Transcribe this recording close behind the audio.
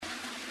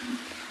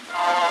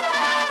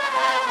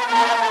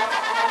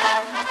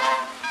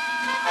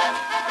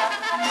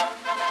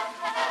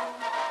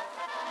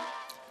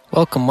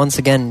Welcome once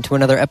again to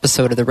another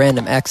episode of the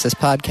Random Access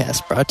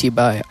Podcast, brought to you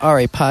by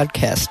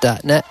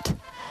rapodcast.net.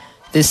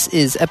 This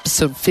is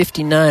episode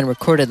 59,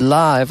 recorded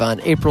live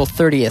on April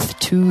 30th,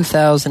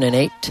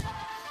 2008.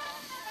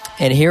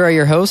 And here are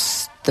your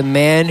hosts, the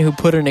man who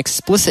put an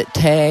explicit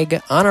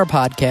tag on our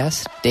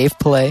podcast, Dave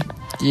Play.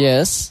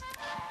 Yes.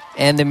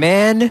 And the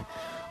man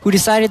who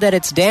decided that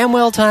it's damn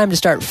well time to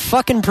start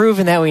fucking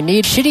proving that we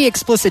need shitty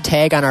explicit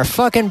tag on our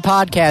fucking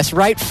podcast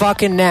right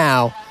fucking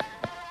now,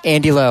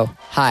 Andy Lowe.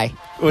 Hi.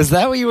 Was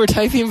that what you were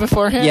typing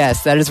beforehand?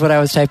 Yes, that is what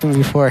I was typing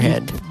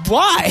beforehand.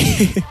 Why?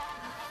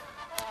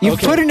 You've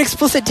put an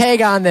explicit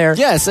tag on there.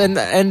 Yes,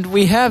 and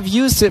we have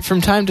used it from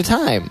time to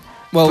time.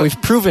 Well,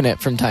 we've proven it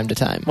from time to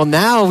time. Well,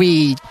 now,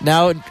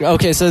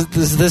 okay, so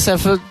this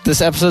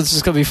episode's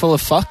just going to be full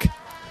of fuck?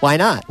 Why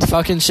not?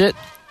 Fucking shit?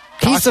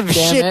 Piece of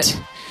shit.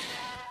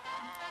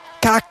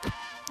 Cock,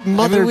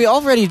 mother. I mean, we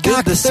already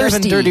did the 7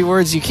 thirsty. dirty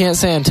words you can't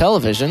say on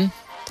television.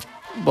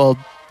 Well,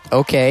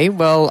 okay,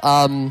 well,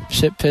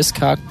 Shit, piss,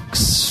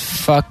 cocks,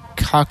 fuck,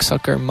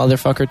 cocksucker,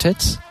 motherfucker,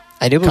 tits.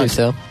 I do believe Cunt.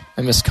 so.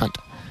 I miss cunt.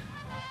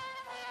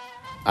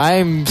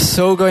 I'm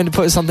so going to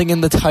put something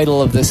in the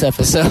title of this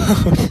episode.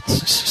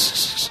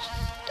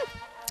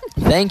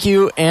 Thank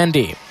you,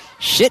 Andy.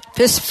 Shit,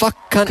 piss, fuck,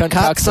 cunt,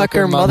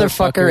 cocksucker,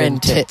 motherfucker,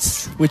 and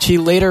tits. Which he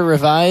later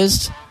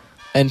revised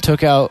and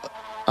took out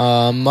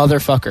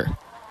motherfucker.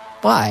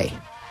 Why?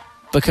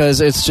 Because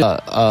it's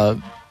just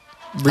a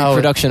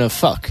reproduction of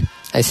fuck.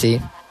 I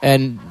see.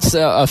 And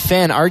so a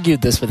fan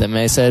argued this with him,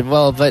 and I said,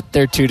 well, but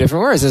they're two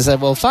different words. I said,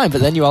 well, fine,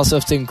 but then you also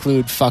have to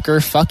include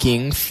fucker,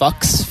 fucking,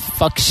 fucks,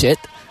 fuck shit,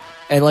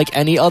 and like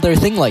any other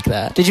thing like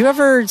that. Did you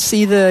ever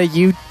see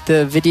the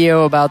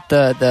video about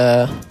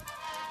the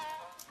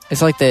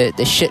it's like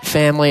the shit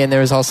family, and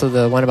there was also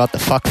the one about the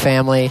fuck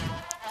family?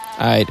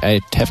 I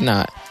have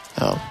not.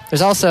 Oh.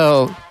 There's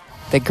also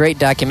the great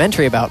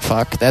documentary about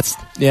fuck. That's...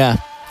 Yeah.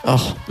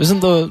 Oh. Isn't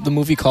the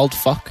movie called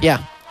Fuck?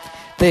 Yeah.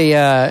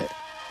 The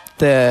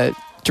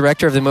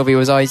director of the movie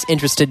was always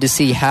interested to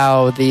see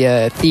how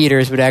the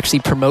theaters would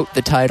actually promote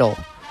the title.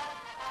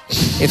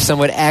 If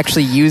someone would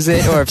actually use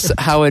it, or if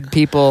how would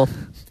people...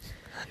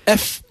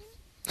 F.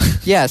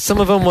 Yeah, some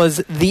of them was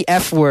the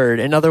F word,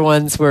 and other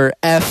ones were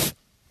F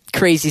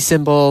crazy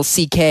symbol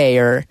CK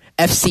or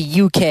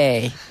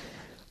FCUK.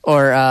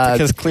 Or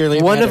because clearly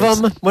it one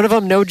matters. of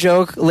them, no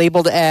joke,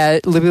 labeled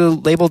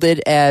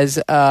it as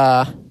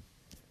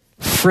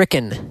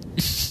frickin'.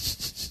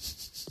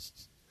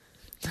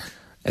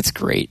 That's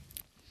great.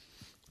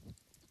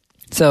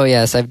 So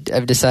yes,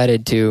 I've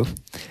decided to.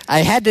 I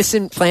had this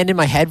planned in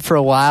my head for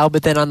a while,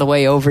 but then on the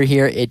way over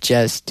here, it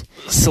just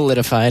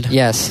solidified.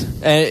 Yes,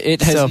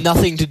 it has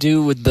nothing to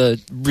do with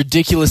the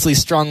ridiculously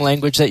strong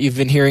language that you've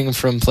been hearing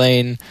from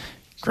playing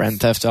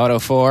Grand Theft Auto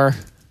 4.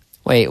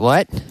 Wait,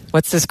 what?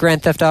 What's this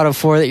Grand Theft Auto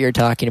 4 that you're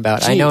talking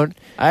about? Gee, I don't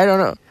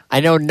know.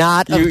 I know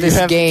not of this you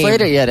haven't game.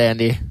 Played it yet,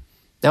 Andy?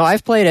 No,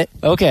 I've played it.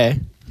 Okay.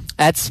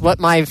 That's what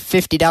my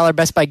 $50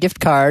 Best Buy gift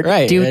card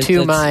due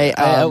to my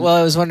I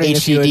was wondering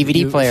HD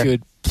DVD player. If you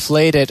had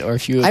played it, or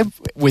if you had,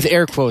 with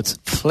air quotes,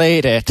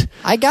 played it.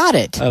 I got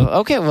it.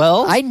 Okay,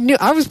 well, I knew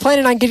I was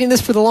planning on getting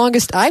this for the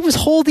longest. I was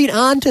holding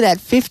on to that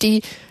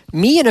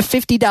me and a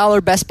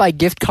 $50 Best Buy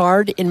gift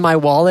card in my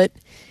wallet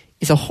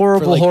is a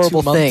horrible,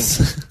 horrible thing.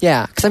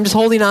 Yeah, because I'm just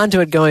holding on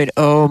to it, going,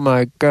 "Oh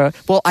my god!"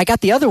 Well, I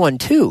got the other one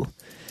too.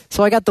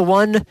 So I got the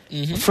one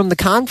from the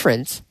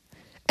conference.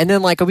 And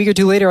then, like, a week or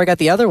two later, I got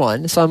the other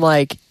one. So I'm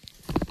like,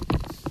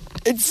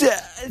 it's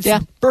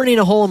burning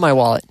a hole in my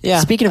wallet.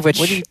 Yeah. Speaking of which...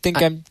 What do you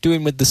think I'm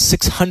doing with the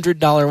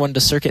 $600 one to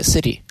Circuit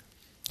City?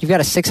 You've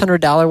got a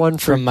 $600 one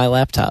from my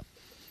laptop.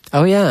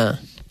 Oh, yeah.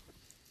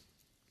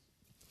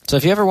 So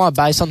if you ever want to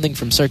buy something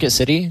from Circuit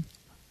City,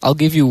 I'll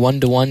give you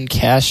 1-to-1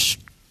 cash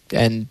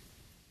and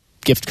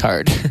gift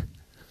card.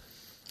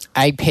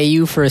 I pay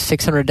you for a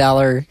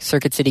 $600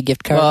 Circuit City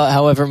gift card? Well,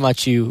 however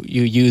much you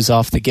use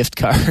off the gift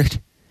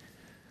card.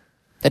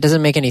 That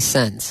doesn't make any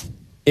sense.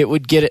 It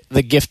would get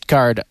the gift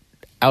card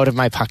out of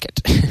my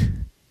pocket.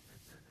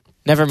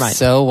 Never mind.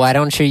 So why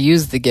don't you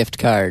use the gift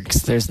card?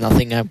 Because there's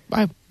nothing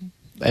I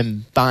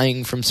am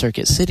buying from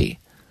Circuit City.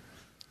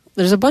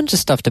 There's a bunch of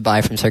stuff to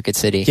buy from Circuit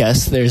City.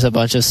 Yes, there's a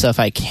bunch of stuff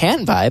I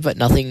can buy, but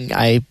nothing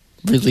I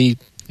really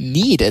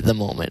need at the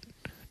moment.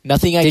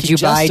 Nothing I can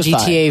justify. Did you buy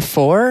GTA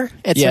 4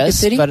 at Circuit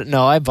City? Yes, but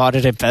no, I bought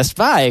it at Best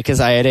Buy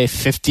because I had a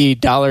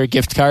 $50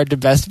 gift card to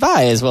Best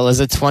Buy as well as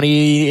a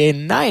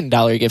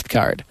 $29 gift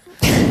card.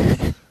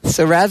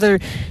 So rather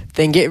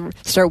than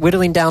start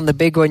whittling down the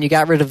big one, you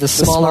got rid of the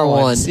smaller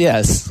one.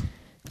 Yes.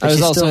 I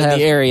was also in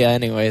the area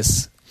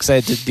anyways because I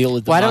had to deal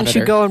with the monitor. Don't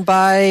you go and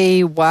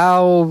buy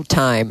WoW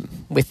Time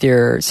with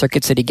your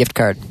Circuit City gift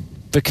card?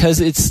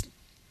 Because it's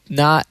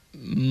not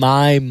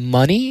my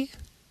money.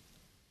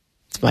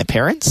 It's my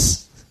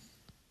parents'.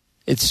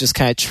 It's just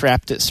kind of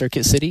trapped at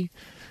Circuit City.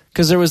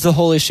 Because there was the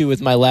whole issue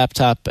with my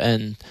laptop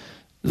and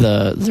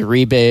the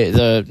rebate,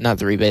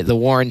 the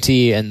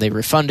warranty, and they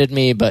refunded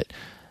me, but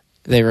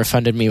they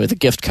refunded me with a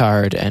gift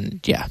card,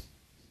 and yeah.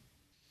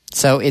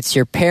 So it's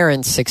your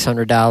parents'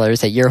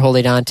 $600 that you're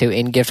holding on to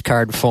in gift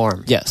card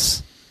form.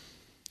 Yes.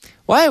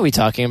 Why are we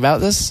talking about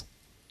this?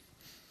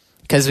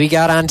 Because we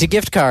got onto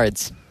gift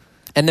cards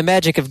and the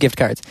magic of gift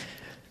cards.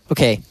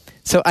 Okay,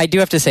 so I do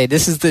have to say,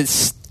 this is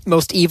the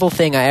most evil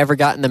thing I ever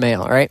got in the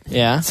mail, right?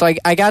 Yeah. So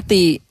I got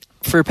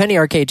for Penny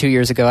Arcade 2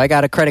 years ago, I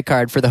got a credit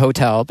card for the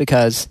hotel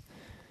because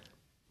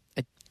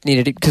I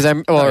needed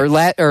it, or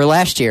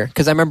last year,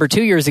 because I remember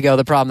 2 years ago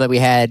the problem that we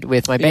had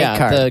with my bank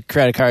card. The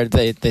credit card,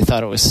 they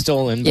thought it was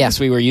stolen because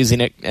we were using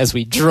it as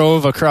we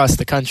drove across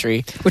the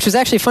country. Which was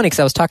actually funny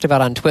because I was talked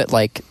about on Twit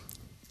like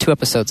 2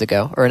 episodes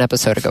ago, or an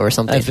episode ago or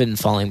something. I've been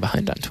falling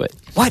behind on Twit.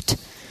 What?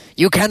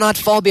 You cannot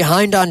fall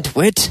behind on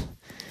Twit?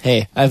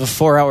 Hey, I have a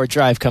 4-hour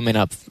drive coming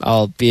up.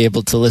 I'll be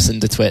able to listen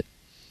to Twit.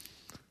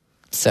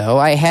 So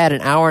I had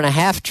an hour and a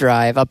half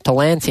drive up to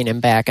Lansing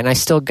and back, and I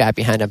still got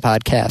behind on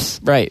podcasts.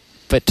 Right,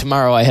 but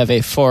tomorrow I have a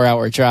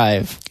 4-hour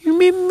drive.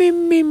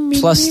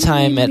 Plus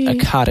time at a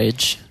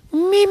cottage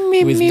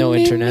with no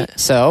internet.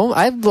 So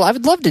I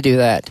would love to do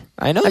that.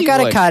 I know I've got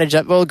a cottage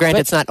up. Well,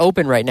 granted, it's not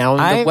open right now.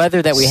 And the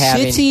weather that we have.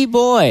 City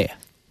boy.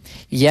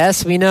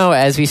 Yes, we know.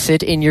 As we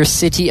sit in your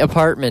city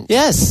apartment.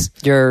 Yes.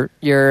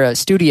 Your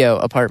studio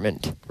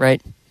apartment, right?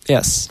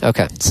 Yes.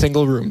 Okay.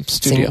 Single room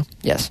studio.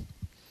 Yes.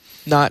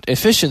 Not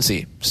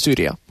efficiency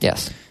studio.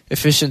 Yes.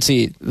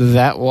 Efficiency,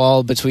 that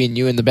wall between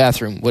you and the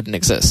bathroom wouldn't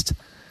exist.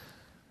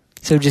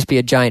 So it would just be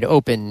a giant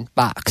open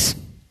box.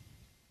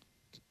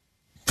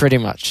 Pretty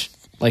much.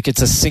 Like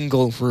it's a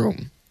single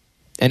room.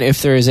 And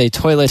if there is a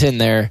toilet in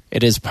there,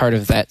 it is part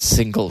of that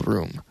single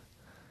room.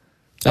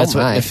 That's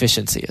what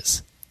efficiency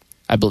is,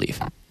 I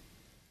believe.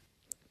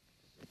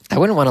 I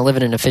wouldn't want to live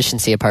in an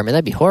efficiency apartment.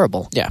 That'd be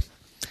horrible. Yeah.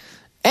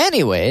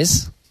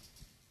 Anyways,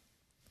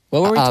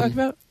 what were we talking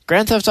about?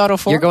 Grand Theft Auto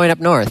 4? You're going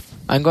up north.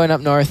 I'm going up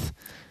north.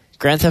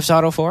 Grand Theft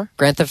Auto 4?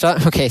 Grand Theft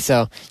Auto. Okay,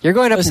 so you're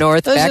going up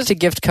north, back to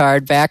gift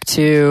card, back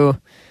to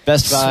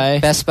Best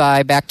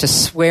Buy, back to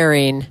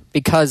swearing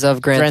because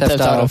of Grand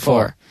Theft Auto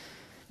 4.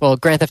 Well,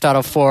 Grand Theft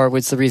Auto 4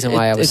 was the reason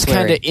why I was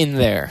swearing. It's kind of in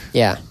there.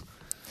 Yeah.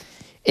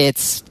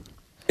 It's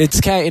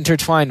kind of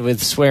intertwined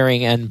with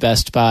swearing and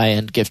Best Buy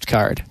and gift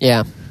card.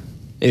 Yeah.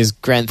 Is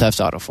Grand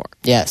Theft Auto 4.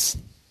 Yes.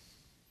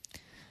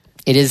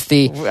 It is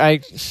the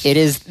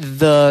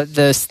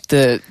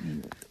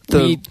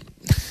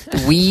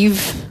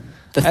weave,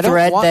 the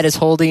thread that is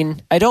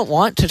holding. I don't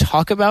want to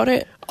talk about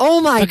it.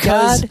 Oh my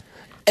God.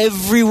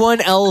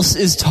 Everyone else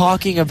is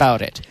talking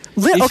about it.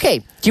 Okay,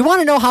 do you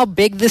want to know how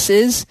big this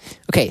is?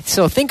 Okay,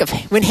 so think of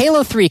when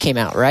Halo 3 came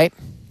out, right?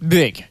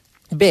 Big,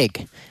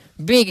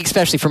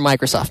 especially for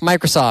Microsoft.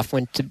 Microsoft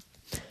went to...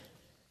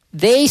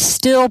 They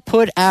still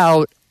put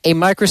out a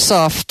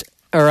Microsoft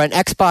or an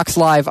Xbox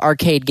Live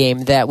arcade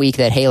game that week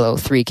that Halo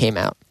 3 came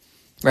out,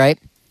 right?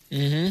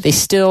 Mm-hmm. They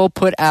still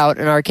put out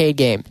an arcade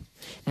game.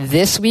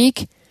 This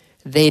week,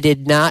 they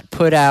did not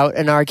put out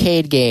an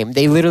arcade game.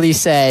 They literally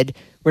said,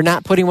 we're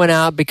not putting one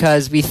out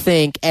because we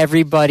think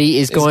everybody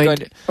is going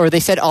to... Or they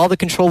said all the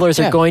controllers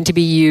are going to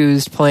be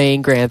used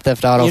playing Grand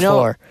Theft Auto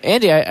 4.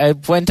 Andy, I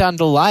went on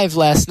to Live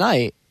last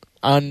night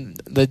on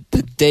the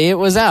day it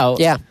was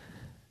out. Yeah.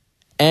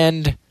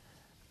 And...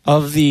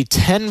 of the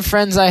 10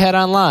 friends I had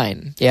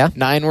online,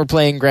 9 were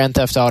playing Grand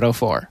Theft Auto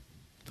 4.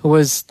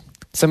 Was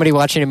somebody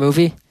watching a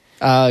movie?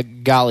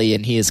 Golly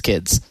and his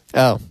kids.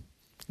 Oh.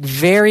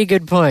 Very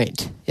good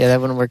point. Yeah,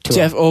 that wouldn't work too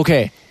well.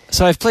 Okay.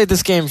 So I've played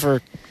this game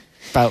for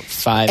about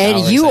 5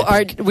 hours. And you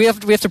are... We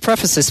have to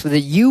preface this with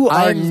it. You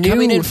are new.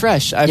 Coming in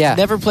fresh. I've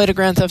never played a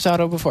Grand Theft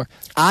Auto before.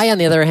 I, on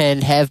the other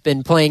hand, have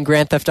been playing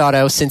Grand Theft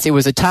Auto since it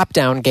was a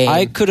top-down game.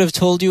 I could have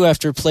told you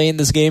after playing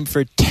this game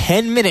for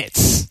 10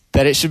 minutes...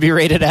 that it should be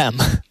rated M.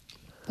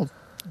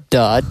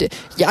 Duh.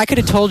 Yeah, I could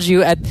have told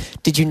you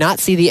did you not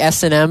see the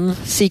S&M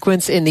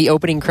sequence in the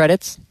opening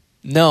credits?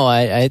 No,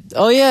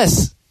 oh,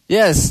 yes.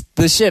 Yes,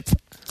 the ship.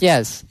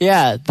 Yes.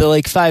 Yeah,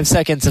 the 5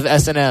 seconds of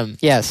S&M.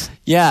 Yes.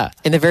 Yeah.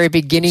 In the very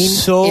beginning, in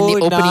the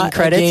opening not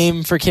credits. A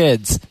game for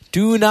kids.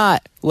 Do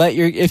not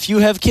if you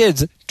have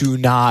kids, do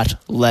not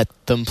let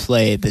them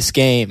play this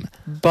game.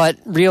 But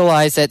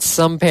realize that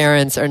some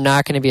parents are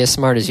not going to be as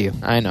smart as you.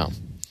 I know.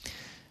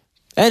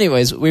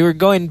 Anyways, we were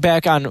going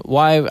back on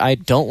why I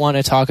don't want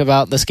to talk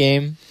about this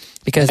game.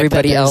 Because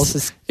everybody else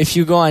is... If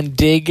you go on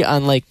Dig,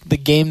 on the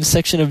game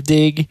section of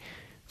Dig,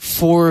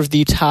 4 of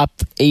the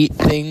top 8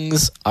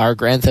 things are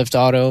Grand Theft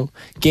Auto.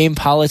 Game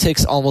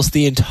Politics, almost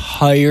the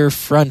entire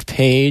front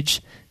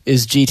page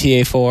is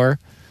GTA 4.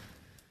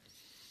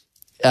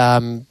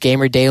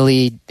 Gamer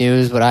Daily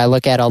News, what I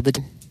look at all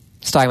the...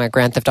 It's talking about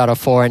Grand Theft Auto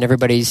 4 and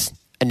everybody's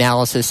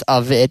analysis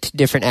of it,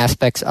 different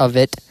aspects of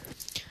it.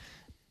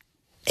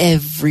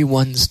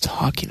 Everyone's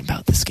talking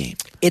about this game.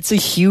 It's a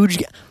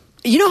huge...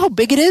 You know how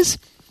big it is?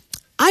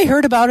 I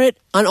heard about it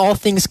on All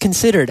Things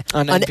Considered.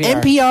 On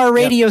NPR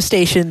radio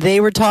station, they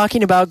were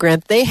talking about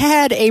They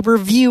had a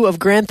review of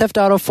Grand Theft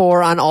Auto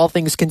 4 on All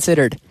Things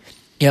Considered.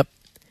 Yep.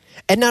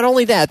 And not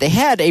only that, they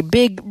had a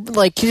big...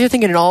 because you're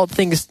thinking an All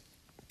Things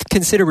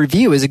Considered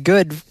review is a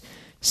good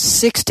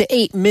 6 to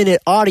 8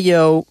 minute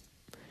audio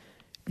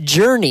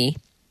journey.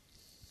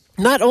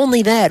 Not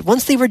only that,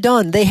 once they were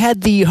done, they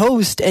had the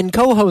host and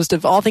co-host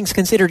of All Things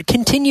Considered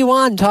continue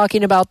on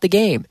talking about the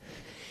game.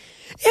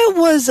 It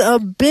was a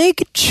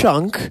big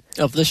chunk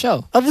of the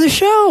show.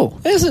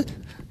 This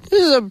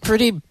is a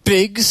pretty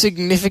big,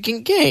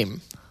 significant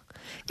game.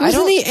 It was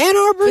in the Ann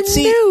Arbor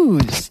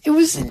News. It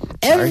was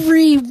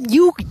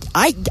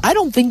I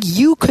don't think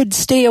you could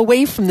stay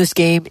away from this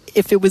game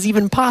if it was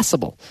even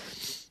possible.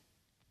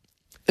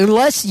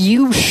 Unless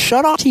you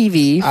shut off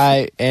TV.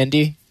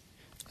 Andy,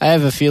 I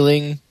have a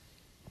feeling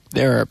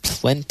there are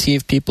plenty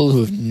of people who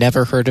have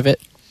never heard of it.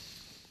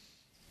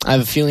 I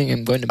have a feeling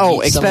I'm going to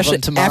meet some of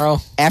them tomorrow.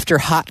 After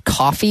hot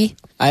coffee?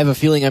 I have a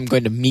feeling I'm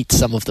going to meet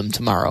some of them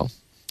tomorrow.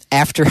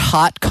 After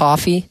hot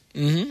coffee?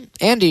 Mm-hmm.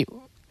 Andy,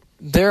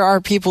 there are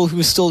people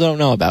who still don't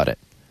know about it.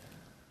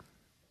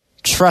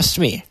 Trust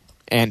me,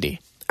 Andy.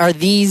 Are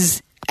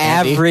these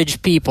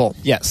average people?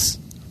 Yes.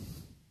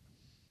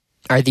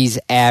 Are these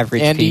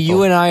average Andy, people?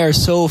 you and I are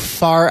so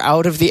far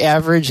out of the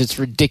average, it's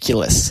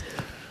ridiculous.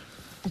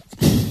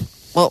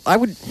 Well, I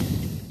would...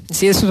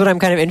 See, this is what I'm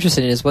kind of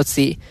interested in, is what's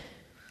the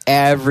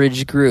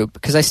average group?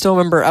 Because I still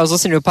remember, I was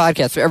listening to a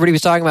podcast where everybody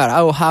was talking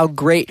about, how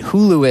great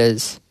Hulu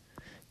is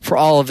for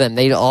all of them.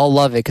 They all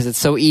love it because it's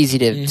so easy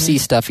to see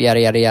stuff, yada,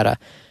 yada, yada.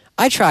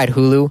 I tried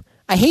Hulu.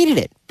 I hated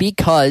it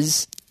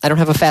because I don't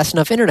have a fast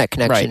enough internet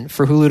connection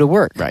for Hulu to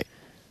work. Right.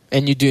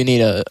 And you do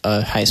need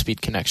a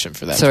high-speed connection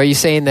for that. So are you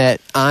saying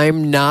that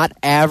I'm not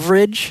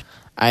average?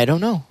 I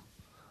don't know.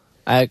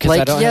 I could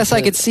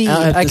see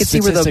where the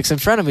statistics in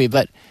front of me,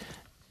 but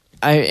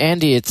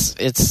Andy,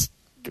 it's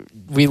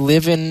we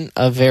live in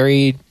a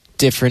very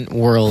different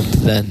world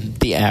than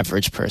the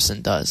average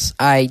person does.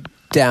 I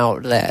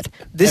doubt that.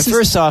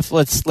 First off,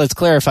 let's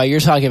clarify. You're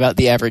talking about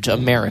the average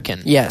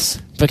American.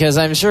 Yes. Because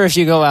I'm sure if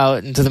you go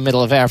out into the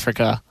middle of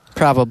Africa,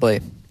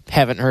 probably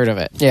haven't heard of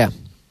it. Yeah.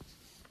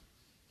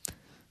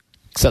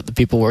 Except the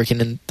people working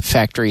in the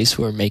factories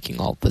who are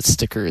making all the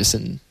stickers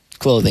and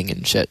clothing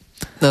and shit.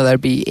 No,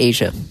 that'd be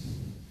Asia.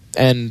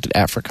 And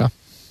Africa.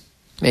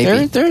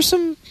 Maybe. There are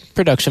some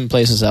production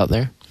places out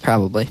there.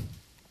 Probably.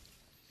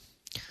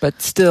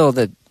 But still,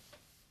 the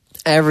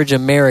average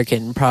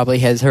American probably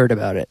has heard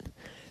about it.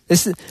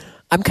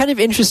 I'm kind of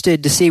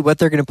interested to see what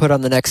they're going to put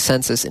on the next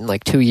census in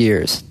like 2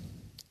 years.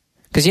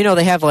 Because,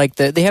 they have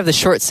they have the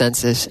short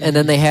census, and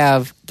then they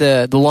have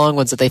the long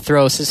ones that they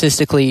throw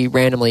statistically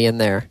randomly in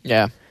there.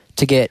 Yeah.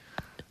 To get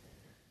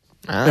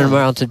an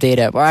amount of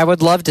data. Or I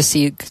would love to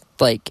see,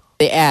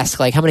 they ask,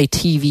 how many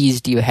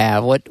TVs do you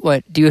have?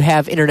 What do you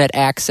have internet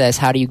access?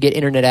 How do you get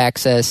internet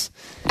access?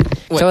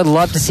 So I would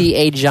love to see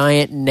a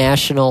giant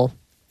national...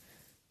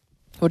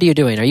 What are you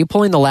doing? Are you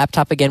pulling the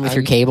laptop again with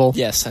your cable?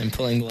 Yes, I'm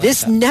pulling the laptop.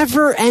 This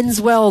never ends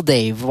well,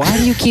 Dave. Why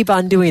do you keep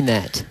on doing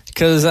that?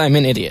 Because I'm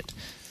an idiot.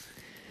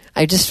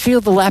 I just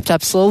feel the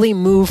laptop slowly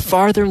move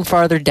farther and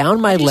farther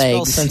down my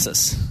legs. Spell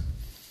census?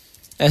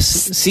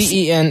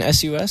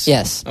 CENSUS?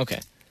 Yes.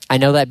 Okay. I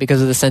know that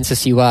because of the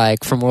Census UI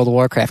from World of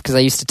Warcraft, because I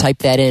used to type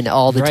that in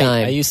all the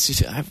time. I used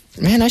to.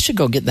 Man, I should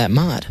go get that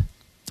mod.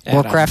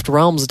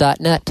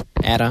 WarcraftRealms.net.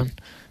 Add-on.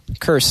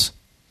 Curse.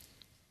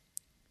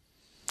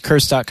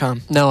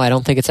 Curse.com. No, I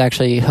don't think it's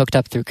actually hooked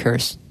up through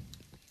Curse.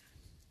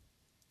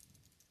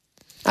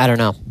 I don't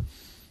know.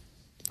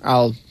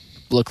 I'll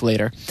look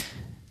later.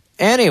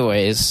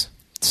 Anyways,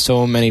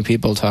 so many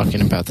people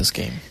talking about this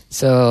game.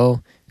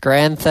 So,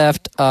 Grand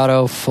Theft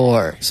Auto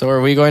 4. So are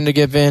we going to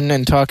give in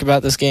and talk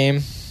about this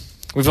game?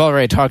 We've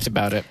already talked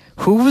about it.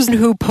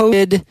 Who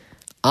posted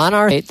on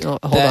our...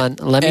 hold on,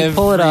 let me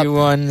pull it up.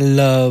 Everyone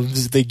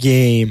loves the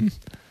game.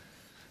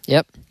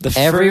 Yep.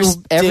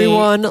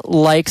 Everyone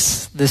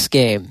likes this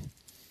game.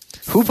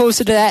 Who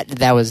posted that?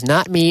 That was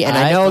not me, and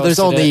I know there's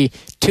only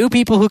 2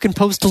 people who can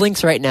post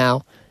links right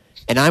now,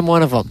 and I'm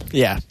one of them.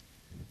 Yeah.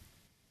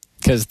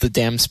 Because the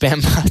damn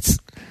spam bots.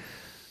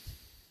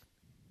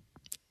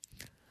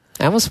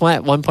 I almost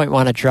at one point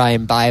want to try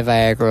and buy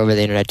Viagra over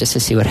the internet just to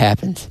see what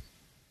happens.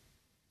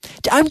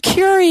 I'm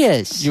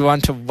curious. You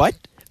want to what?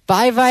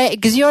 Buy Viagra,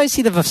 because you always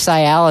see the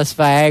Cialis,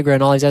 Viagra,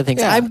 and all these other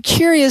things. Yeah. I'm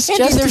curious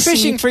Andy, just they're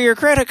fishing for your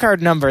credit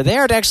card number. They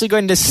aren't actually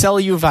going to sell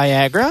you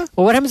Viagra.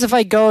 Well, what happens if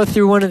I go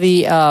through one of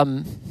the...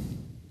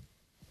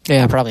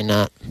 Yeah, probably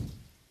not.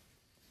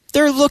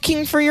 They're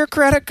looking for your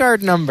credit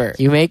card number.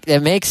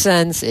 That makes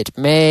sense. It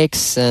makes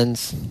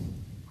sense.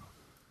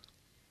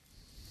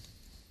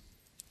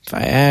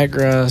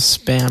 Viagra,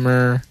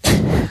 spammer.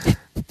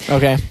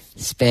 Okay.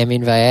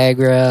 Spamming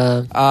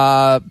Viagra.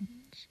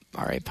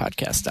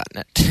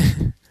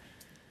 RAPodcast.net.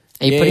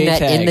 Are you putting that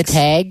tags. In the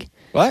tag?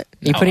 What?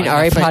 Are you putting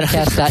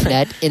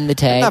RAPodcast.net in the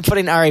tag? I'm not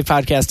putting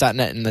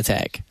RAPodcast.net in the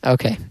tag.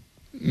 Okay.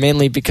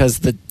 Mainly because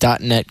the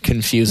 .net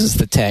confuses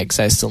the tags.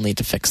 I still need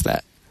to fix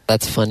that.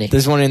 That's funny.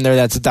 There's one in there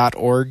that's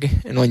 .org,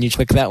 and when you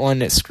click that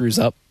one, it screws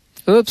up.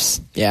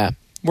 Oops. Yeah.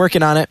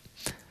 Working on it.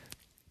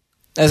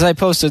 As I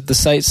posted, the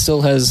site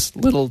still has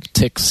little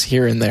ticks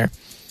here and there.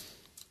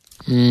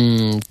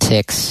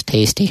 Ticks.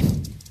 Tasty.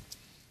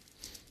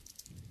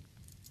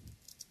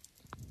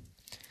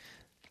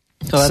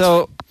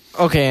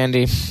 Okay,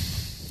 Andy.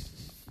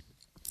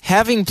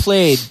 Having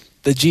played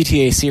the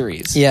GTA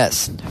series,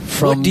 yes,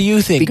 from what do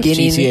you think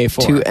beginning of GTA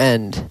 4? to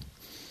end?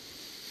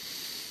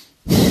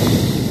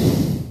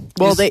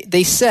 Well,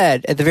 they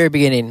said at the very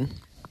beginning,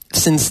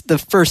 since the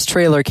first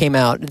trailer came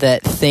out,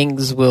 that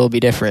things will be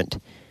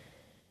different.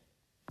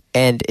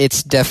 And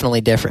it's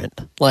definitely different.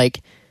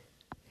 Like,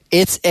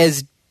 it's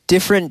as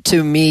different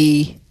to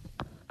me.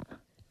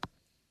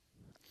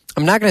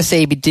 I'm not going to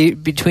say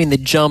between the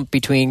jump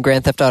between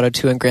Grand Theft Auto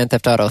 2 and Grand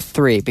Theft Auto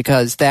 3,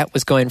 because that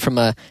was going from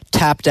a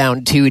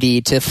top-down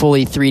 2D to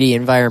fully 3D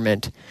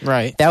environment.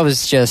 Right. That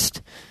was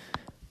just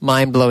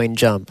mind-blowing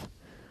jump.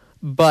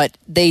 But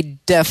they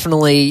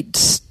definitely,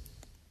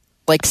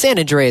 like San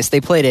Andreas, they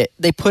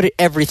put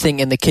everything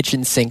in the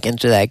kitchen sink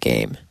into that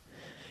game.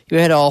 You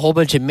had a whole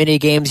bunch of mini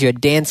games. You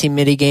had dancing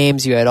mini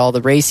games. You had all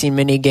the racing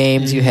mini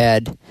games. You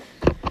had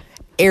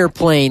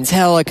airplanes,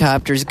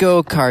 helicopters,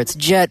 go-karts,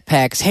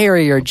 jetpacks,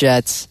 Harrier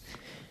jets.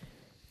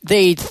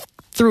 They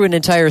threw an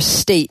entire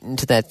state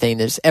into that thing.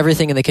 There's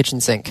everything in the kitchen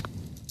sink.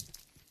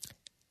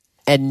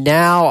 And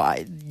now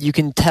you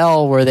can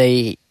tell where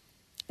they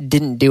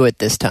didn't do it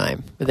this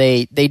time.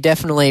 They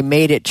definitely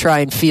made it try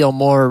and feel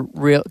more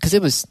real, because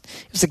it was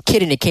a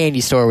kid in a candy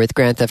store with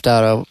Grand Theft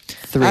Auto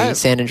 3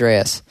 San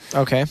Andreas.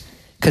 Okay.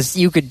 Because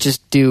you could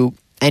just do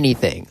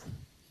anything.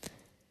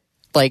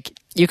 Like,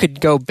 you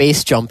could go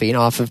base jumping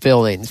off of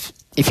buildings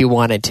if you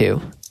wanted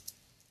to.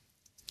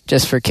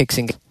 Just for kicks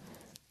and...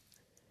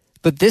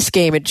 But this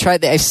game,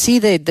 I see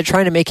they're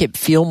trying to make it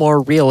feel more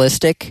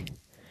realistic.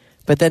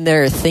 But then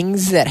there are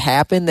things that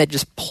happen that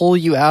just pull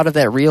you out of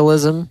that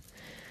realism.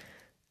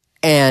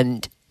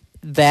 And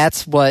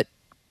that's what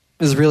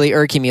was really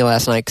irking me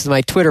last night. Because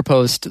my Twitter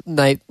post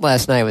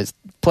last night was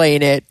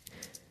playing it.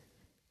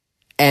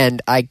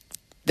 And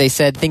they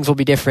said things will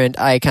be different.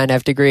 I kind of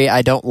have to agree.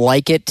 I don't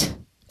like it,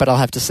 but I'll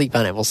have to sleep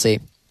on it. We'll see.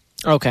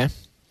 Okay.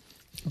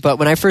 But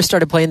when I first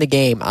started playing the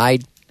game, I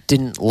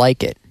didn't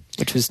like it,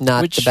 which was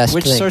not the best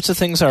thing. Which sorts of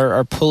things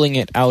are pulling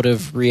it out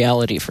of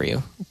reality for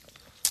you?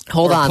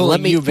 Hold on. Let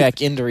me you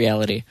back into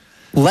reality.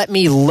 Let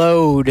me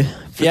load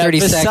for 30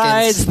 seconds.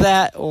 Besides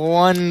that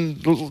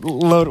one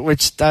load,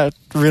 which that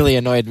really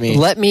annoyed me.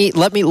 Let me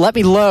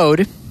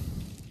load,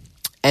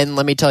 and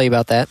let me tell you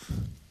about that.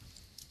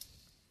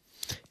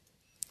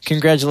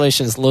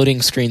 Congratulations,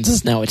 loading screens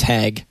is now a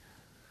tag.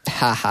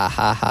 Ha ha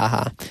ha ha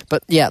ha.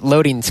 But yeah,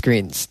 loading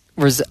screens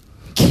was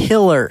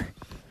killer.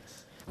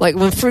 Like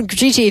when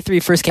GTA 3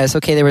 first came out,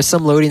 okay, there were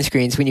some loading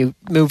screens when you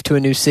moved to a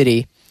new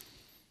city.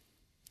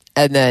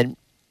 And then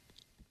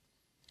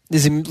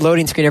there's a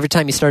loading screen every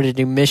time you started a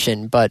new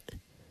mission, but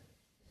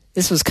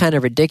this was kind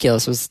of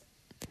ridiculous. It was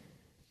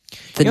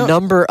the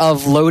number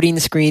of loading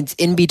screens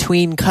in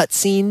between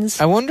cutscenes.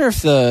 I wonder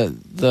if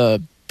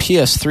the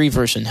PS3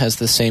 version has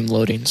the same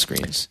loading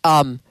screens.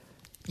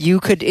 You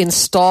could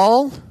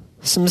install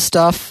some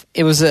stuff.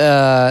 It was if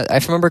I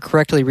remember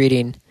correctly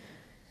reading,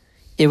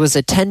 it was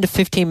a 10 to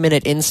 15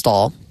 minute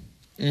install.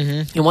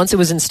 Mm-hmm. And once it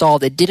was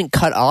installed, it didn't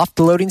cut off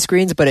the loading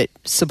screens, but it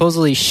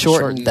supposedly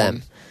shortened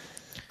them.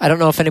 I don't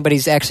know if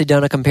anybody's actually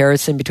done a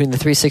comparison between the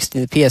 360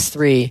 and the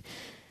PS3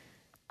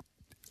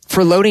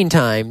 for loading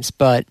times,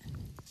 but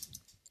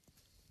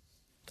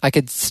I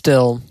could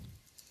still...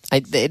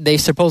 They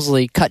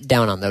supposedly cut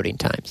down on loading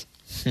times,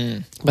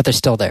 but they're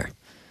still there.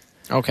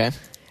 Okay.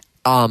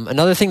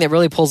 Another thing that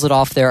really pulls it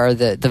off there are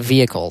the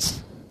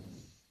vehicles.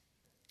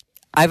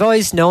 I've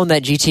always known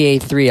that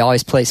GTA 3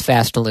 always plays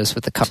fast and loose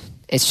with the car.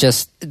 It's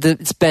just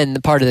it's been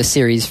the part of the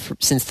series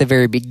since the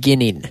very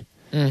beginning.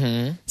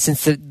 Mm-hmm.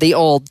 Since the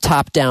old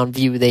top-down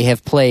view, they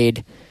have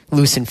played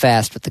loose and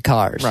fast with the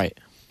cars. Right.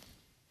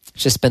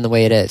 It's just been the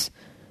way it is.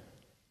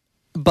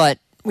 But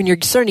when you're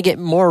starting to get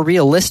more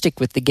realistic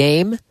with the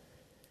game,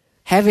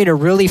 having a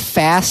really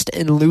fast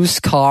and loose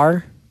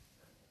car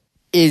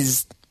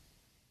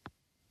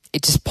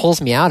it just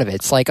pulls me out of it.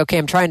 It's like, okay,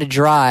 I'm trying to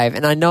drive,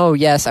 and I know,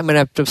 yes, I'm going to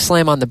have to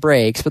slam on the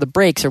brakes, but the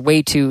brakes are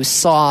way too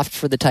soft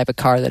for the type of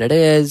car that it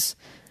is.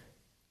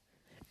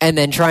 And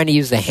then trying to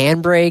use the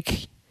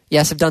handbrake.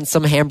 Yes, I've done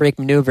some handbrake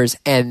maneuvers,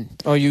 and...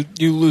 Oh, you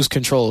lose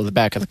control of the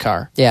back of the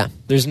car. Yeah.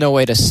 There's no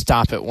way to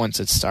stop it once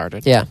it's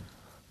started. Yeah.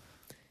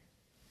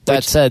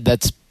 That said,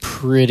 that's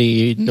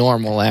pretty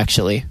normal,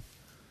 actually.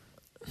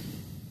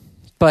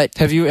 But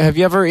have you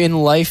ever in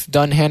life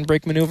done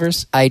handbrake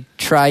maneuvers? I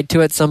tried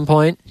to at some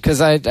point.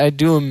 Because I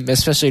do them,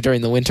 especially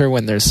during the winter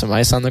when there's some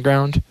ice on the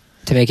ground.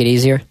 To make it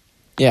easier?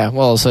 Yeah,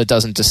 well, so it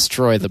doesn't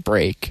destroy the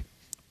brake.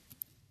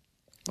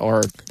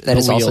 Or that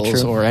is also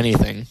true. Or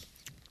anything.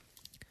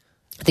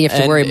 I think you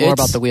have to worry more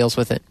about the wheels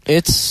with it.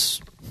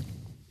 It's...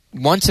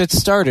 Once it's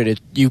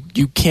started,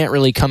 you can't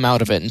really come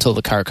out of it until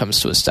the car comes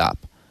to a stop.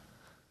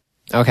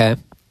 Okay.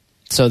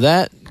 So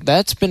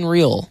that's been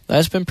real.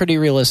 That's been pretty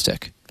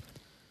realistic.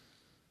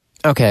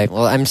 Okay,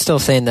 well, I'm still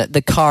saying that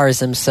the cars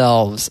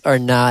themselves are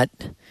not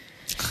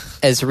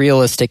as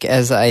realistic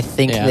as I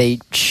think they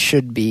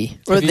should be.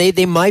 Or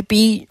they might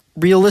be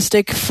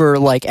realistic for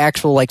like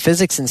actual like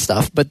physics and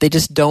stuff, but they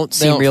just don't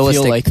seem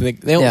realistic.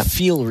 They don't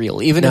feel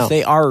real. Even if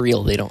they are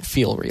real, they don't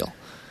feel real.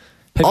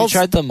 Have you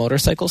tried the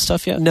motorcycle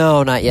stuff yet?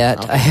 No, not yet.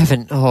 Okay. I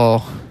haven't.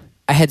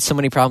 I I had so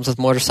many problems with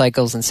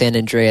motorcycles in San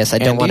Andreas. I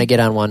don't want to get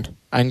on one.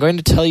 I'm going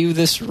to tell you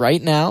this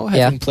right now,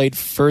 having played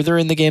further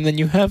in the game than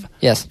you have.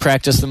 Yes.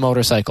 Practice the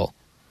motorcycle.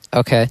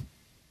 Okay.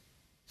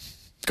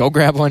 Go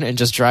grab one and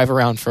just drive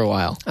around for a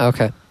while.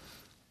 Okay.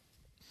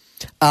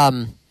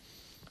 I'd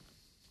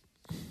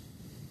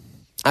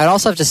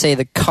also have to say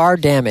the car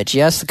damage.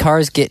 Yes, the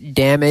cars get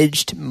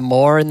damaged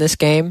more in this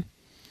game.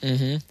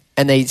 Mm-hmm.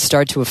 And they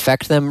start to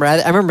affect them.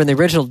 I remember in the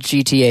original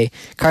GTA,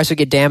 cars would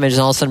get damaged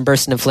and all of a sudden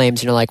burst into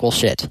flames, and you're like, well,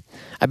 shit.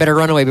 I better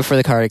run away before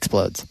the car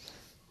explodes.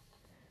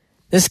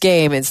 This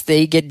game,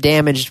 they get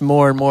damaged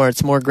more and more.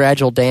 It's more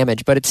gradual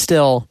damage, but it's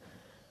still...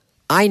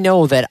 I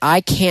know that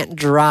I can't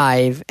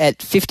drive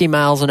at 50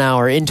 miles an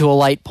hour into a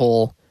light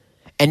pole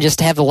and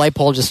just have the light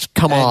pole just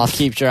come off.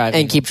 Keep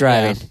driving. And keep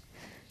driving.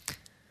 Yeah.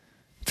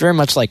 Very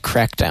much like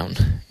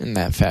Crackdown in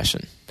that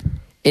fashion.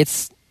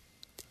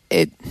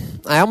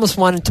 I almost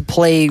wanted to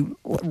play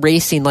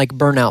racing like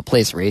Burnout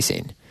plays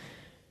racing,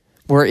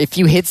 where if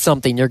you hit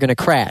something, you're going to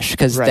crash,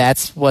 because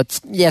that's what's...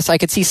 Yes, I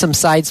could see some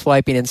side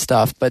swiping and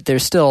stuff, but they're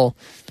still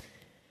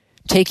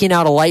taking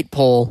out a light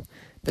pole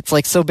that's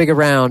like so big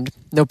around,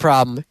 no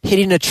problem.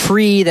 Hitting a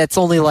tree that's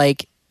only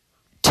like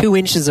 2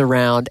 inches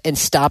around and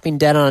stopping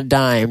dead on a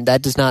dime,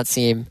 that does not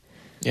seem...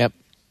 Yep.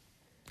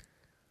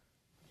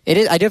 It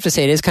is. I do have to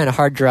say, it is kind of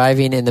hard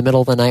driving in the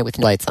middle of the night with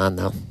lights on,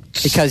 though,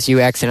 because you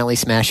accidentally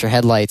smash your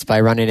headlights by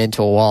running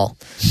into a wall.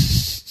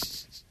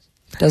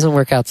 Doesn't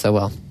work out so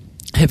well.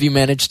 Have you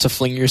managed to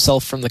fling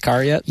yourself from the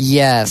car yet?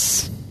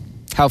 Yes.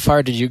 How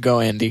far did you go,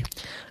 Andy?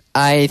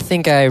 I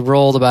think I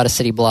rolled about a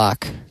city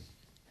block.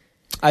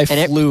 I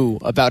flew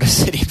about a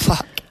city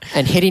block.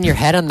 And hitting your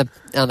head on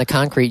the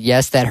concrete,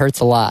 yes, that hurts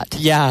a lot.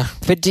 Yeah.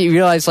 But do you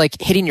realize,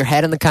 like, hitting your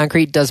head on the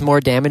concrete does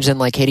more damage than,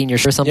 like, hitting your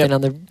shirt or something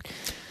on the...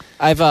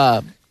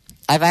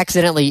 I've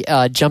accidentally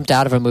jumped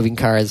out of a moving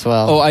car as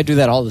well. Oh, I do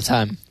that all the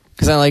time.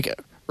 Because I'm like,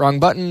 wrong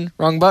button.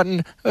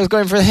 I was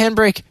going for the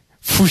handbrake.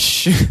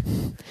 Whoosh.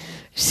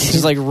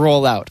 Just like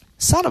roll out.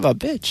 Son of a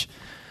bitch.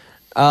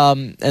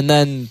 And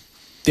then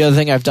the other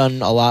thing I've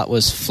done a lot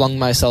was flung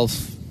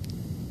myself,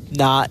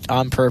 not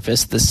on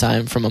purpose this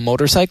time, from a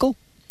motorcycle.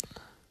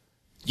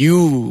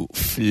 You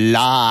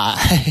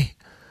fly.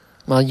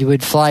 Well, you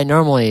would fly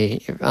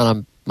normally on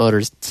a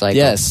motorcycle.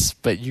 Yes,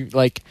 but you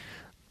like...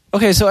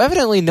 Okay, so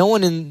evidently no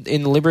one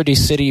in Liberty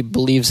City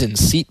believes in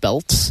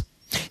seatbelts.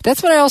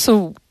 That's what I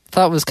also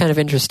thought was kind of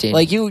interesting.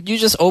 Like, you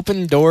just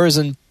open doors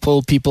and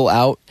pull people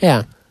out.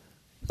 Yeah.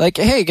 Like,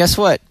 hey, guess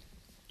what?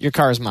 Your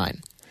car's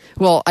mine.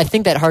 Well, I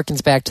think that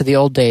harkens back to the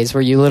old days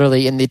where you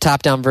literally, in the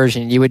top-down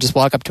version, you would just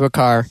walk up to a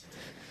car,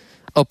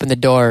 open the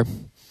door,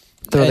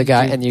 throw the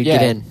guy, and you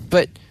get in.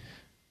 But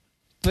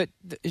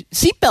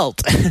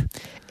seatbelt.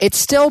 It's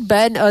still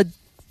been a...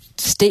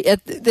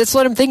 That's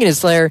what I'm thinking.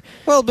 Is they're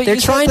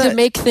trying to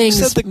make things.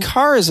 You said the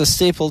car is a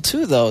staple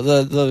too, though.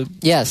 The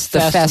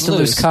fast and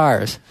loose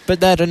cars. But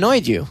that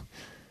annoyed you.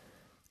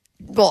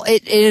 Well,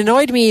 it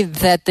annoyed me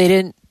that they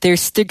didn't. They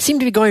seem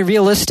to be going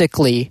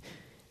realistically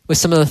with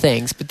some of the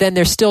things, but then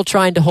they're still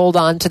trying to hold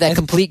on to that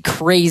complete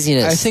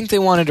craziness. I think they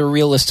wanted a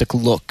realistic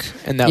look,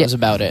 and that was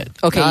about it.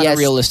 Okay, not a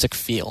realistic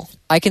feel.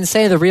 I can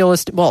say the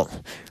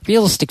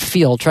realistic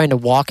feel. Trying to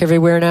walk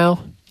everywhere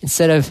now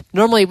instead of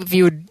normally if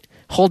you would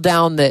hold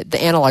down the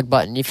analog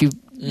button. If you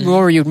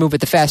more you'd move it,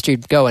 the faster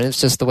you'd go, and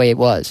it's just the way it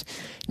was.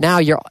 Now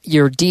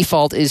your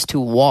default is to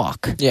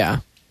walk. Yeah,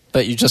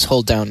 but you just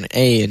hold down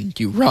A and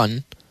you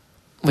run,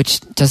 which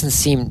doesn't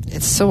seem.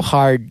 It's so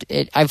hard.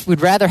 I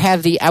would rather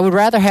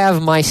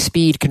have my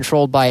speed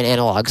controlled by an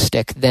analog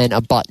stick than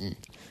a button.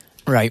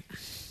 Right.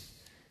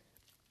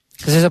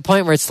 Because there's a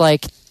point where it's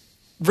like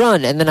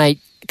run, and then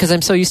because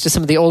I'm so used to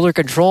some of the older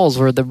controls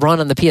where the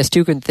run on the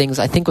PS2 and things,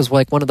 I think was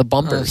like one of the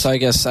bumpers. So I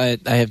guess I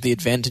have the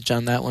advantage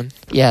on that one.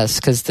 Yes,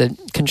 because the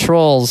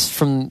controls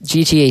from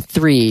GTA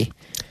 3...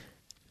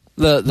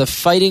 The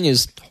fighting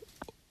is...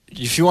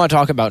 If you want to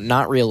talk about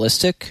not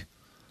realistic,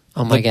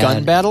 the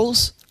gun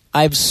battles,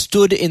 I've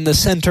stood in the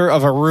center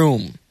of a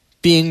room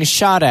being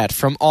shot at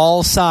from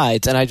all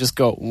sides, and I just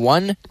go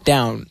 1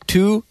 down,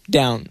 2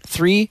 down,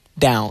 3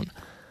 down.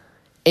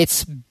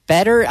 It's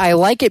better. I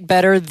like it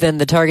better than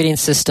the targeting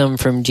system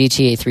from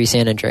GTA 3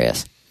 San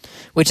Andreas,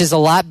 which is a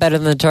lot better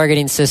than the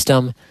targeting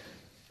system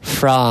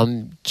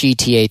from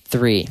GTA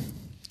 3.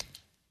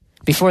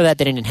 Before that,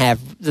 they didn't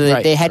have.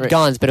 They had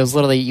guns, but it was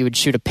literally you would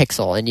shoot a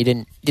pixel, and you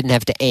didn't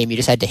have to aim. You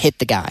just had to hit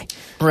the guy.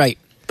 Right.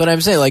 But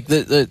I'm saying, like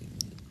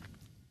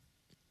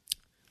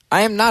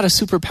I am not a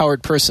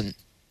super-powered person.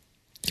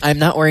 I'm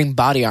not wearing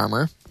body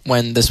armor.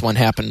 When this one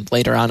happened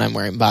later on, I'm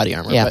wearing body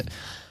armor. Yeah. But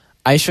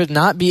I should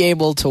not be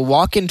able to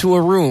walk into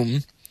a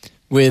room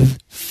with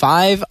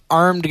 5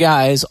 armed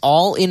guys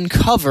all in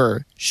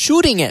cover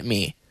shooting at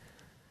me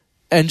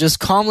and just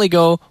calmly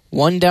go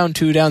 1 down,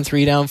 2 down,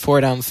 3 down,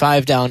 4 down,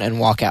 5 down, and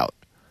walk out.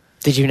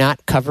 Did you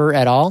not cover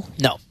at all?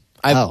 No.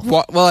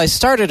 I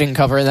started in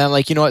cover, and then I'm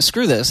like, you know what,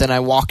 screw this, and I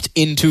walked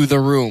into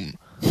the room.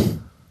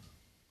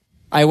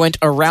 I went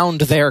around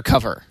their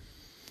cover.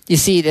 You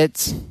see,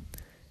 that's...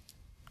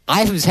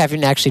 I was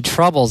having actually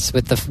troubles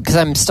with because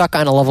I'm stuck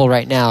on a level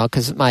right now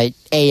because my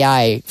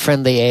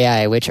friendly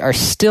AI, which are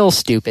still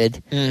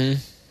stupid.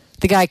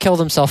 The guy killed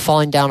himself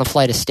falling down a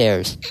flight of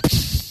stairs,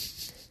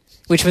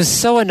 which was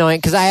so annoying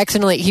because I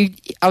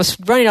was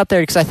running up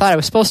there because I thought I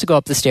was supposed to go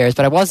up the stairs,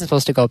 but I wasn't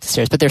supposed to go up the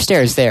stairs, but there's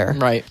stairs there.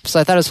 Right. So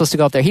I thought I was supposed to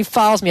go up there. He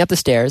follows me up the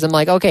stairs. I'm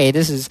like, okay,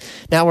 this is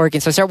not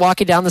working. So I start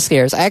walking down the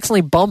stairs. I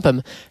accidentally bump him,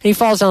 and he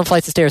falls down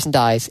flights of stairs and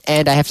dies,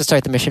 and I have to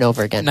start the mission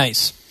over again.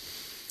 Nice.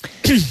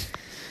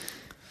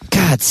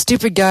 God,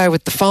 stupid guy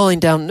with the falling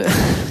down.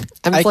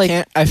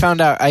 I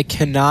found out I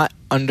cannot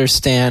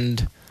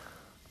understand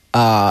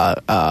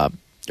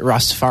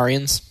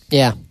Rastafarians.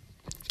 Yeah.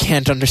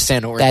 Can't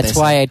understand a word. That's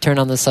why I turn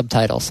on the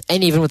subtitles.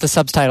 And even with the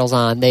subtitles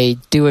on, they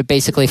do it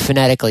basically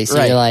phonetically.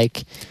 So you're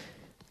like...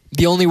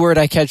 The only word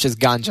I catch is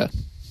ganja.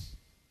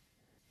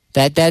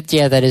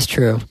 That is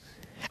true.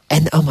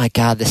 And oh my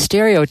God, the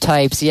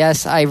stereotypes.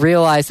 Yes, I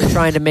realize they're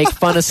trying to make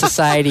fun of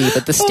society,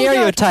 but the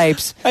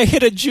stereotypes. I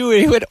hit a Jew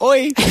and he went,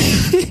 oi.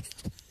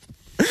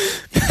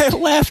 I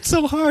laughed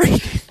so hard.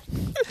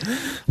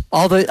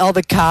 All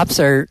the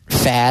cops are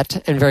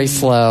fat and very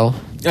slow.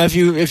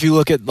 If you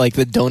look at like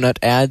the donut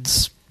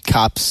ads,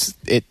 cops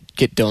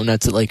get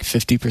donuts at like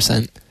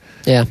 50%.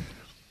 Yeah.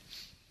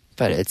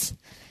 But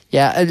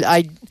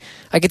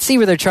I could see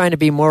where they're trying to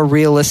be more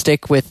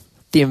realistic with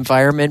the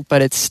environment,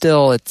 but it's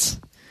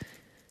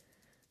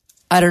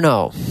I don't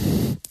know.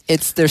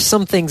 There's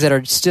some things that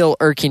are still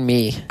irking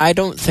me. I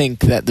don't think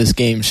that this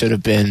game should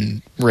have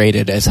been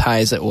rated as high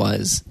as it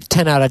was.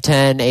 10 out of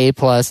 10, A+,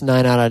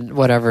 9 out of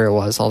whatever it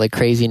was, all the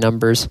crazy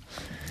numbers.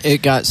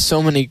 It got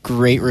so many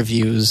great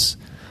reviews.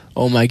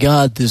 Oh my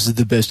God, this is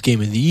the best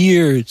game of the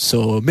year. It's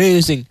so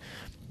amazing.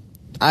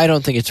 I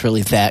don't think it's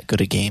really that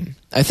good a game.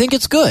 I think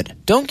it's good.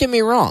 Don't get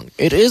me wrong.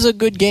 It is a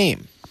good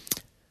game.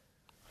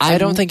 I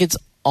don't think it's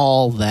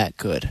all that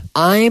good.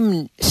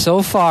 I'm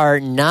so far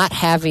not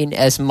having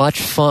as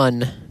much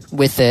fun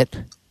with it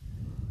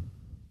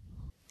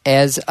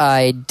as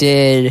I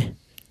did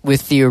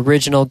with the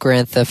original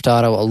Grand Theft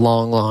Auto a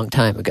long, long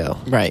time ago.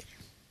 Right.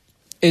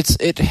 It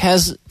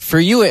for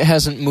you it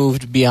hasn't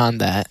moved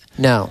beyond that.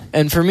 No.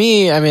 And for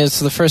me, I mean, it's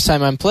the first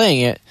time I'm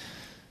playing it.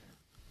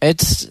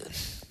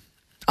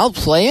 I'll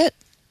play it.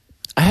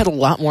 I had a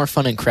lot more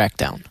fun in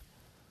Crackdown.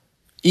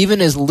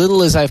 Even as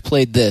little as I've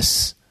played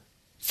this,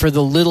 for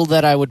the little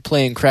that I would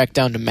play in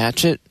Crackdown to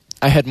match it,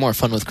 I had more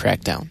fun with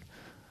Crackdown.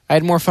 I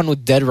had more fun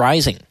with Dead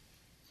Rising.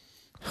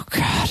 Oh,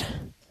 God.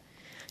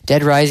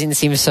 Dead Rising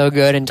seems so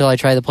good until I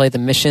try to play the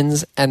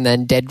missions, and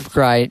then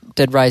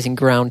Dead Rising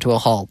ground to a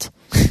halt.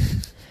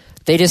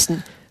 They just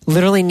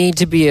literally need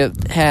to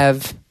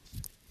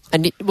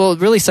well, it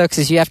really sucks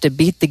is you have to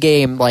beat the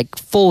game, like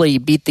fully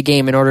beat the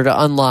game in order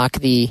to unlock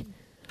the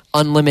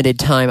unlimited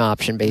time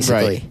option,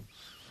 basically. Right.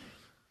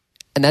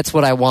 And that's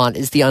what I want,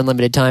 is the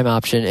unlimited time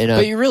option.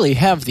 But you really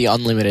have the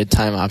unlimited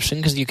time option,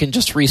 because you can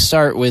just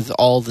restart with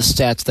all the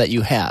stats that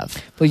you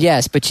have. Well,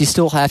 yes, but you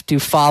still have to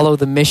follow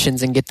the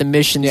missions and get the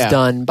missions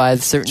done by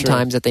the certain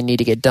times that they need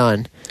to get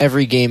done.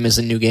 Every game is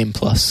a New Game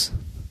Plus.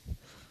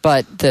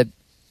 But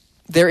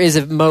there is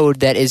a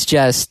mode that is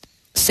just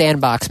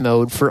sandbox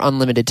mode for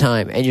unlimited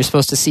time, and you're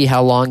supposed to see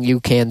how long you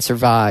can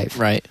survive.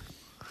 Right.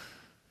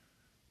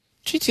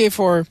 GTA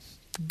 4,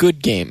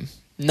 good game.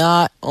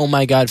 Not, oh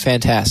my God,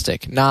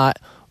 fantastic. Not,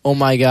 oh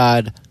my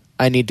God,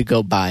 I need to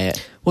go buy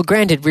it. Well,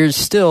 granted, we're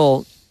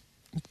still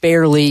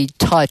barely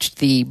touched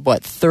the,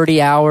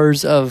 30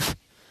 hours of...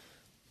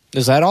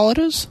 Is that all it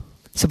is?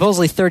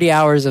 Supposedly 30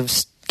 hours of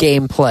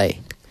gameplay.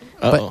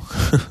 Uh-oh.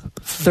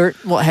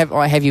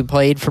 Have you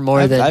played for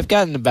more than... I've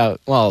gotten about,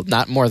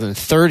 not more than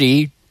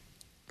 30.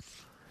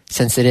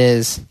 Since it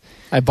is.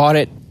 I bought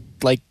it,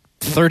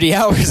 30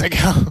 hours ago.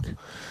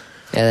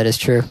 Yeah, that is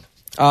true.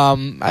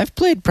 I've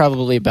played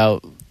probably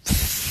about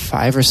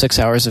 5 or 6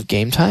 hours of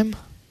game time.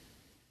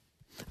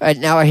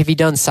 Now, have you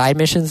done side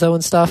missions though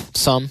and stuff?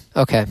 Some.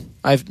 Okay.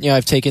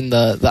 I've taken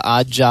the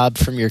odd job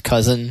from your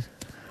cousin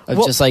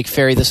of just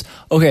ferry this.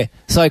 Okay,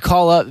 so I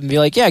call up and be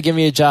like, yeah, give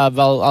me a job.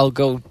 I'll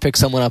go pick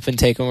someone up and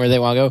take them where they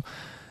want to go.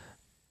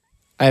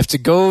 I have to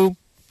go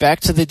back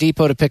to the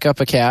depot to pick up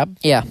a cab.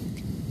 Yeah.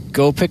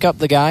 Go pick up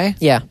the guy.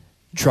 Yeah.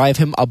 Drive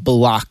him a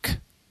block.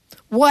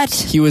 What?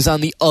 He was on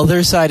the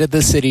other side of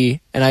the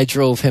city, and I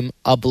drove him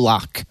a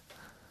block.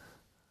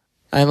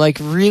 I'm like,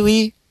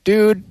 really?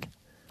 Dude?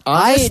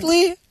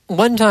 Honestly?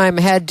 One time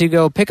had to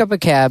go pick up a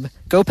cab,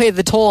 go pay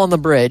the toll on the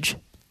bridge,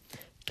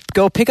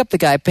 go pick up the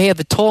guy, pay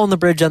the toll on the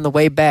bridge on the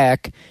way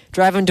back,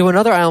 drive him to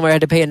another island where I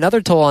had to pay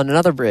another toll on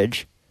another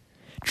bridge,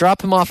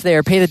 drop him off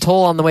there, pay the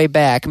toll on the way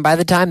back, and by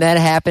the time that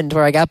happened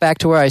where I got back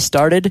to where I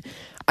started,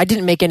 I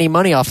didn't make any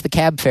money off the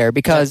cab fare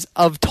because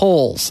of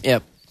tolls.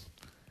 Yep.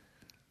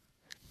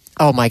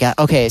 Oh my God.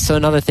 Okay, so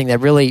another thing that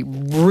really,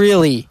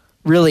 really,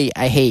 really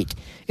I hate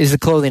is the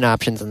clothing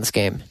options in this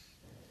game.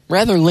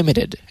 Rather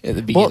limited at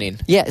the beginning.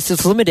 Well, yes,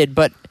 it's limited,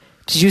 but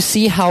did you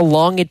see how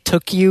long it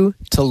took you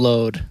to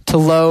load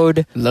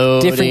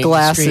different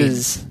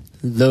glasses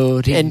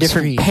loading and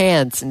different screen.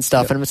 pants and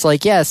stuff? Yep. And it's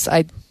like, yes,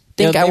 I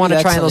think I want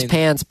to try on those something-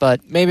 pants,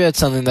 but Maybe that's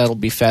something that'll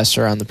be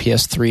faster on the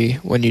PS3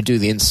 when you do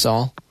the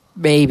install.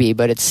 maybe.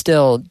 But it's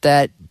still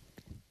that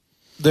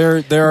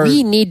There are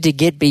we need to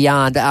get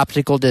beyond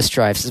optical disc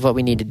drives. Is what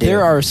we need to do.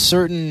 there are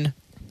certain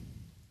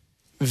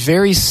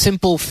very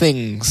simple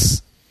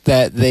things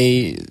that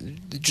they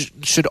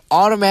should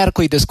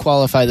automatically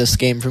disqualify this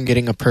game from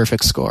getting a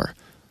perfect score.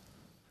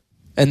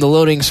 And the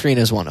loading screen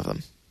is one of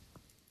them.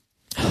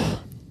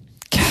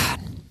 God.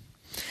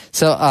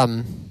 So,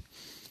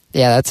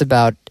 yeah, that's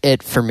about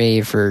it for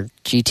me for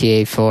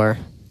GTA 4.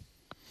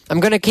 I'm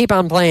going to keep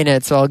on playing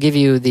it, so I'll give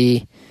you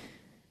the...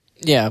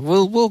 Yeah,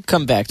 we'll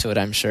come back to it,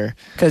 I'm sure.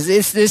 Because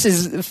this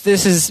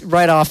is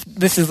right off...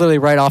 This is literally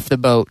right off the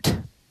boat.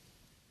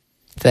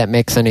 If that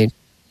makes any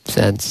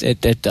sense.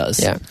 It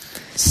does. Yeah.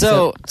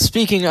 So,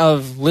 speaking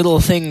of little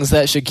things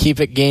that should keep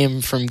a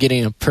game from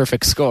getting a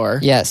perfect score,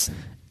 Yes.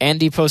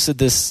 Andy posted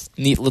this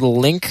neat little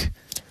link.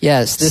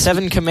 Yes. The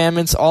 7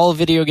 commandments all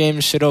video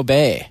games should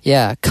obey.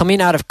 Yeah,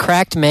 coming out of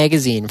Cracked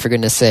Magazine, for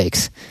goodness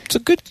sakes. It's a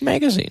good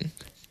magazine.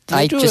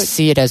 I just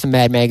see it as a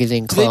Mad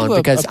Magazine they clone do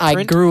because a I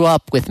print? grew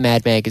up with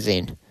Mad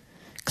Magazine.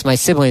 Because my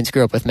siblings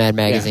grew up with Mad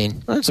Magazine.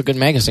 Yeah. Well, it's a good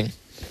magazine.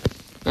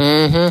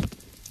 Mm-hmm.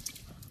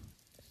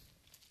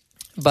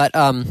 But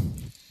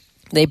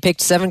they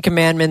picked 7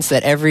 commandments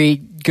that every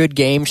good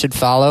game should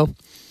follow.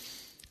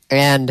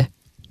 And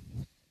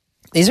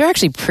these are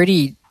actually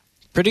pretty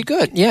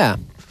good. Yeah.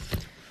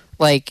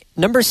 Like,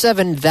 number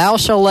 7, thou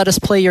shalt let us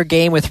play your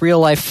game with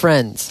real-life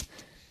friends.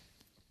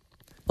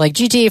 Like,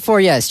 GTA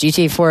 4, yes.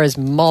 GTA 4 is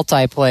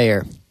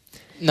multiplayer.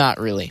 Not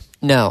really.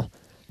 No.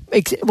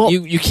 Well,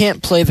 You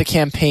can't play the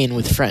campaign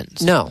with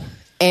friends. no.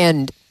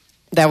 And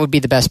that would be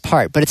the best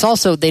part. But it's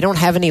also, they don't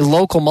have any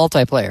local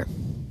multiplayer.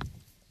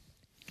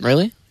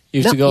 Really?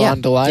 You have No, to go yeah.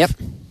 on to live? Yep.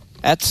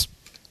 That's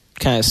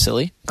kind of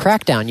silly.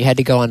 Crackdown, you had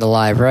to go on to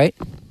live, right?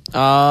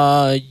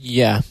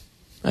 Yeah.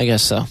 I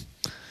guess so.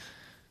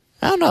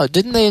 I don't know.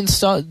 Didn't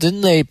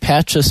they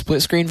patch a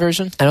split screen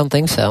version? I don't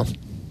think so.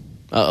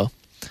 Uh-oh.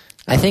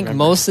 I think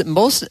most,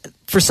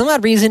 for some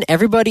odd reason,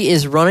 everybody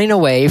is running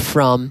away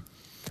from...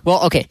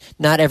 Well, okay,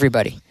 not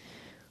everybody.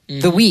 Mm-hmm.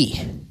 The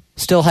Wii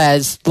still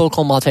has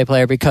local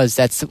multiplayer because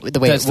that's the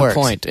way That's it works. the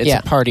point. It's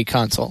a party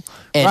console.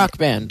 And Rock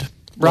Band.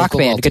 Rock local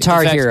Band,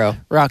 Guitar In fact, Hero.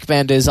 Rock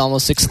Band is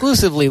almost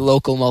exclusively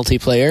local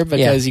multiplayer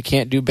because you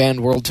can't do Band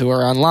World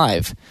Tour on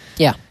live.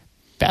 Yeah.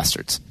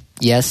 Bastards.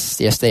 Yes,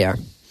 they are.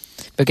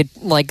 But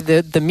like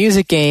the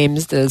music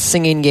games, the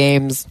singing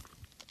games,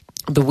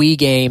 the Wii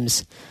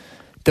games,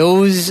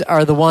 those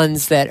are the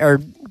ones that are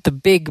the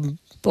big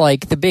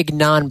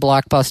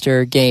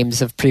non-blockbuster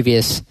games of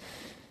previous.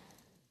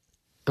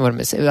 What am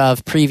I saying?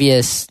 Of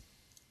previous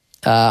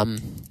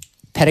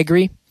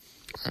pedigree.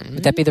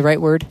 Would that be the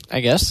right word? I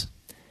guess.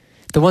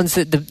 The ones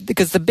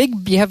because the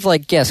big you have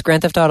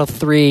Grand Theft Auto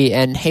 3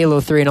 and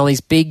Halo 3 and all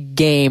these big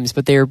games,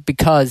 but they're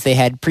because they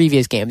had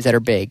previous games that are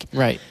big.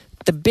 Right.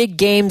 The big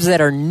games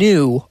that are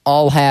new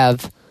all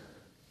have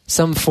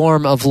some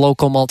form of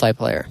local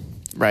multiplayer.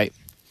 Right.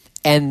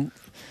 And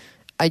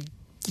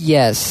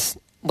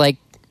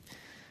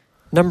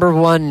number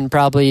 1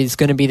 probably is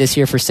going to be this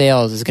year for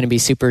sales is going to be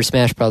Super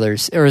Smash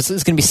Brothers, or it's going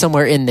to be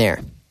somewhere in there.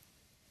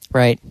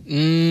 Right?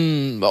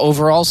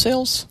 Overall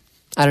sales?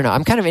 I don't know.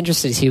 I'm kind of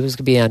interested to see who's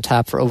going to be on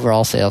top for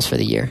overall sales for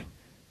the year.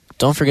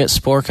 Don't forget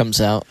Spore comes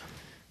out.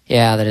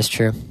 Yeah, that is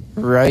true.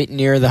 Right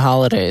near the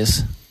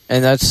holidays.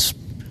 And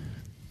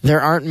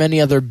there aren't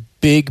many other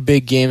big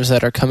games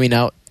that are coming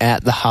out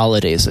at the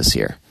holidays this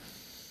year.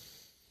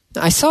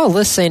 I saw a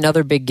list saying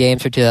other big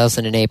games for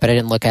 2008, but I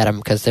didn't look at them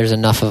because there's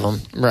enough of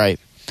them. Right.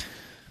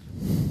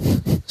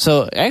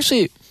 So,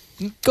 actually,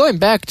 going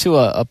back to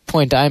a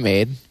point I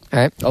made All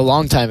right. a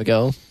long time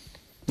ago,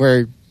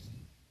 where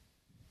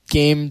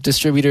game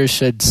distributors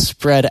should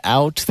spread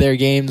out their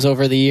games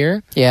over the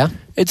year, Yeah.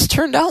 it's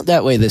turned out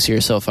that way this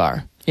year so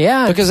far.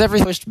 Yeah. Because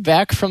everything pushed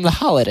back from the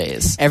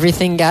holidays.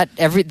 Everything got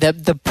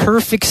the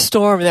perfect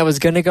storm that was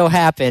going to go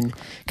happen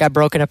got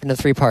broken up into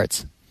 3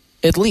 parts.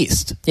 At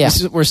least. Yeah.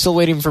 We're still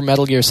waiting for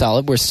Metal Gear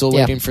Solid. We're still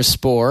Yeah. waiting for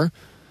Spore.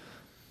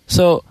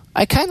 So,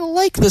 I kind of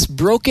like this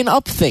broken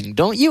up thing,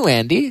 don't you,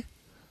 Andy?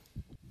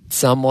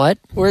 Somewhat.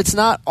 Where it's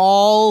not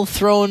all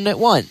thrown at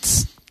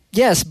once.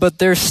 Yes, but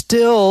there's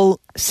still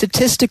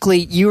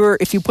statistically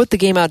if you put the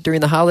game out during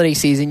the holiday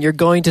season, you're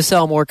going to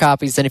sell more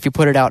copies than if you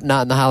put it out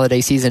not in the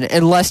holiday season,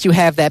 unless you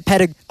have that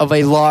pedigree of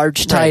a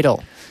large title.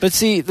 Right. But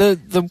see, the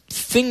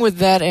thing with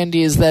that,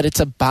 Andy, is that it's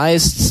a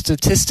biased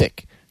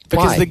statistic.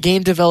 Because Why? the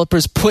game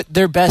developers put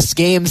their best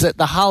games at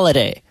the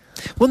holiday.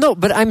 Well, no,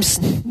 but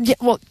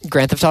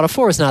Grand Theft Auto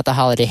 4 is not the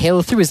holiday.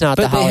 Halo 3 is not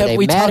the holiday.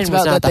 We Madden talked about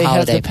was not that the they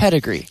holiday. have the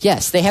pedigree.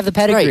 Yes, they have the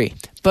pedigree.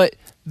 Right. But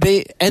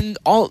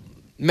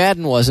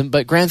Madden wasn't,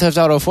 but Grand Theft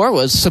Auto 4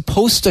 was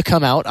supposed to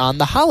come out on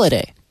the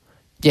holiday.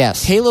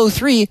 Yes. Halo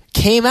 3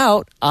 came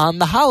out on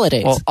the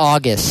holidays. Well,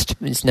 August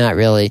is not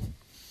really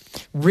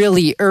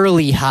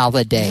early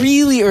holiday.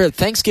 Really early.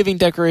 Thanksgiving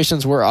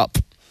decorations were up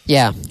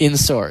Yeah. in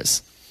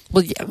stores.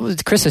 Well,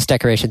 Christmas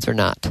decorations are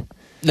not.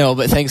 No,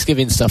 but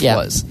Thanksgiving stuff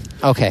was.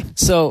 Okay.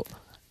 So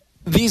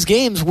these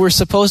games were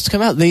supposed to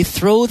come out. They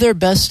throw their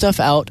best stuff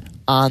out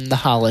on the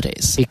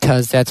holidays.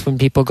 Because that's when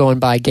people go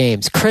and buy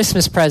games.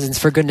 Christmas presents,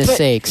 for goodness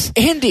sakes.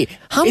 Andy,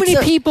 how many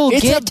people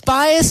it's a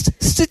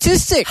biased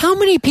statistic. How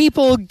many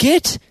people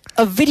get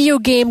a video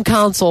game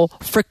console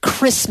for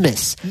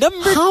Christmas?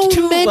 Number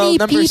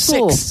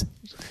people 6.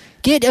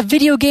 Get a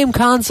video game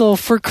console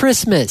for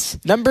Christmas?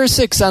 Number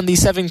 6 on the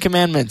 7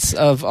 commandments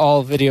of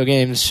all video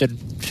games should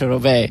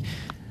obey.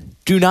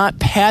 Do not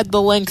pad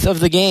the length of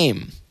the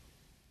game.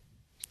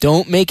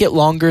 Don't make it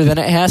longer than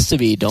it has to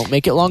be. Don't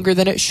make it longer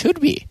than it should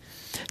be.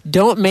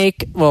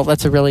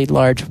 That's a really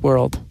large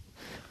world.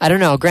 I don't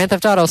know. Grand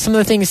Theft Auto, some of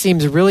the things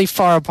seems really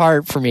far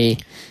apart for me.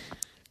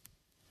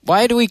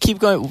 Why do we keep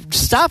going?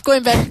 Stop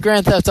going back to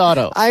Grand Theft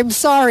Auto. I'm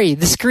sorry.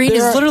 The screen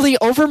is literally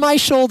over my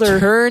shoulder.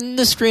 Turn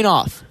the screen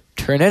off.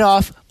 Turn it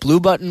off. Blue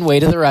button, way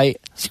to the right.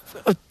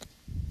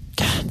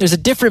 There's a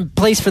different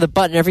place for the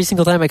button every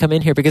single time I come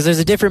in here because there's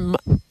a different...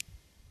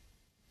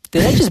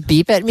 Did that just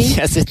beep at me?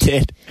 Yes, it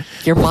did.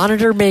 Your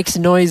monitor makes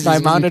noises. My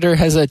monitor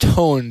has a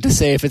tone to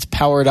say if it's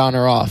powered on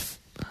or off.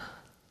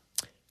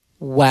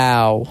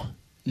 Wow.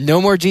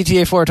 No more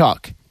GTA 4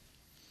 talk.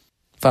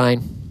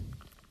 Fine.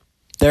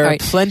 There are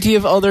plenty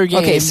of other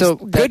games. Okay, so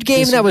good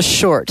game that was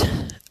short.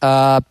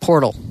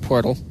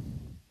 Portal.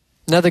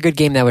 Another good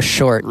game that was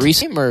short.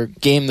 Recent or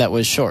game that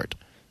was short?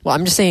 Well,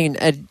 I'm just saying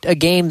a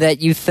game that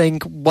you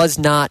think was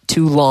not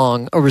too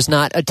long or was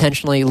not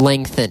intentionally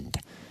lengthened.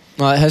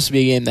 Well, it has to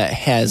be a game that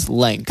has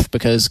length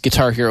because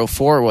Guitar Hero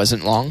 4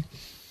 wasn't long.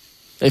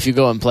 If you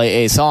go and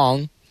play a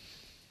song.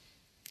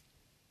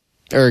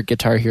 Or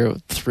Guitar Hero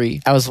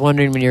 3. I was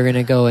wondering when you were going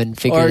to go and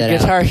figure that out. Or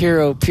Guitar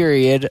Hero,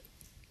 period.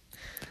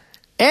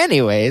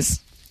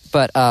 Anyways.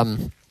 But,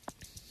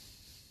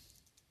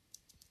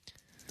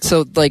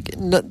 so, like,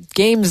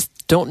 games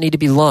don't need to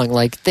be long.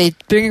 Like, they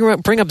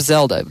bring up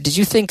Zelda. Did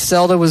you think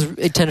Zelda was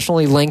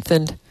intentionally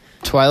lengthened?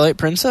 Twilight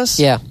Princess?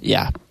 Yeah.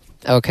 Yeah.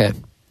 Okay.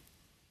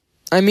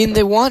 I mean,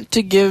 they want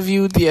to give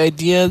you the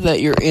idea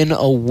that you're in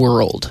a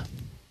world.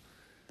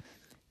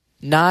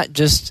 Not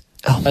just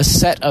a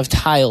set of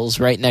tiles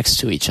right next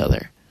to each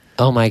other.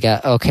 Oh my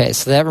god. Okay,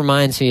 so that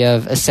reminds me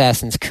of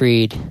Assassin's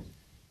Creed.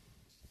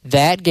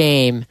 That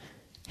game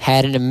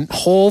had a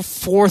whole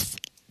fourth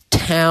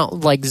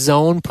town, like,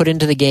 zone put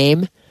into the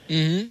game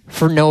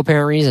for no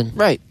apparent reason.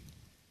 Right.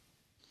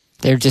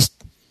 There just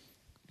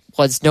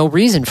was no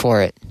reason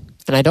for it.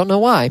 And I don't know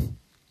why.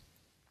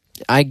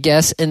 I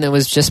guess, and it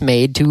was just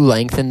made to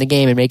lengthen the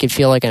game and make it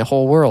feel like a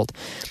whole world.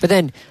 But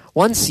then,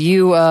 once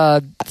you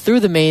through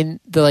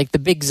the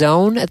big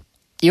zone,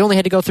 you only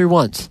had to go through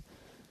once.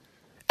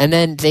 And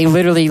then they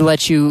literally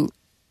let you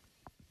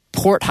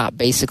port hop,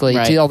 basically,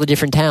 to all the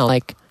different towns.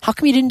 Like, how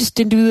come you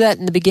didn't do that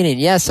in the beginning?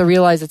 Yes, I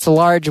realize it's a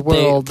large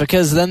world.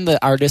 Because then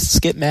the artists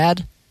get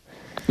mad.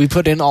 We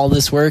put in all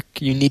this work.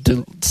 You need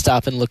to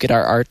stop and look at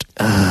our art.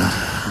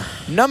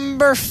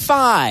 Number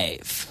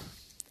 5.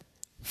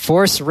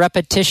 Force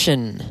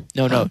repetition.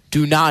 No.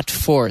 Do not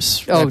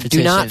force repetition.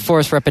 Do not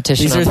force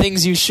repetition. These are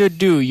things you should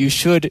do. You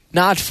should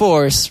not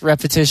force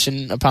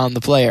repetition upon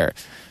the player.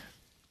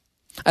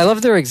 I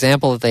love their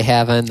example that they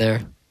have in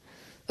there.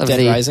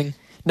 Dead Rising?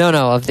 No,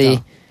 of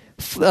the...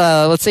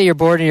 let's say you're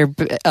bored in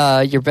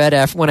your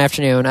bed one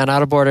afternoon, and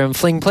out of boredom,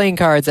 fling playing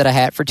cards at a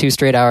hat for 2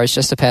 straight hours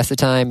just to pass the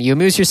time. You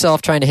amuse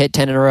yourself trying to hit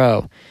 10 in a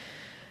row.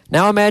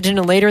 Now imagine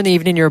later in the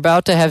evening you're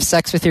about to have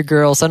sex with your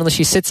girl. Suddenly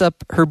she sits up,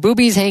 her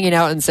boobies hanging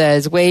out, and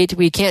says, "Wait,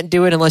 we can't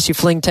do it unless you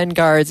fling 10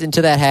 cards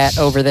into that hat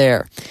over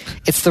there.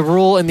 It's the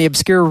rule in the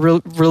obscure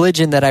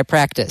religion that I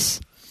practice.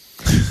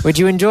 Would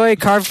you enjoy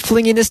card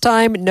flinging this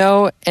time?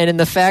 No. And in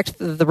the fact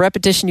that the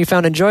repetition you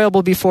found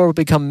enjoyable before will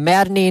become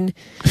maddening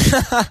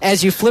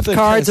as you flip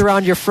cards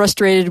around your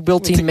frustrated,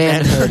 wilting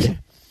manhood."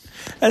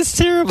 That's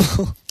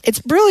terrible. It's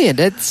brilliant.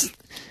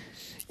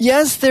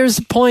 Yes, there's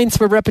points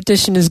where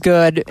repetition is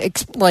good,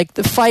 like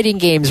the fighting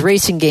games,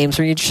 racing games,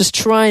 where you're just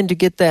trying to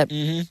get that.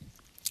 Mm-hmm.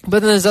 But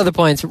then there's other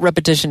points where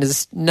repetition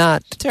is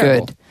not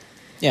terrible. Good.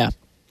 Yeah.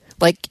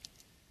 Like,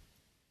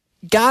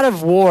 God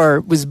of War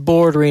was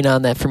bordering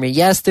on that for me.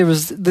 Yes, there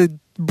was the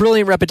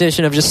brilliant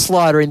repetition of just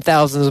slaughtering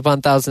thousands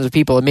upon thousands of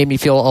people. It made me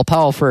feel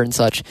all-powerful and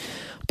such.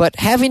 But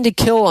having to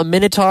kill a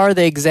Minotaur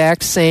the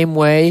exact same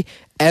way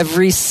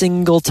every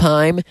single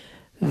time,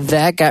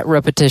 that got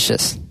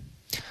repetitious.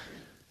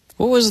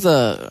 What was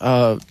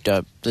the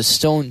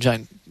stone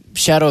giant?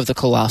 Shadow of the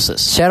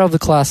Colossus. Shadow of the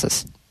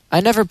Colossus.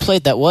 I never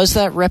played that. Was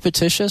that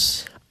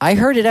repetitious? I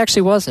heard it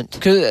actually wasn't.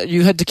 Because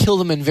you had to kill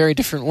them in very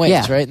different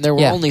ways, right? And there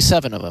were only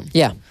 7 of them.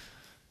 Yeah.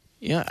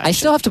 Yeah. I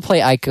still have to play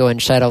Ico and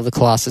Shadow of the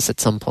Colossus at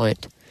some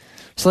point.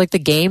 So, like, the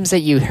games that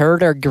you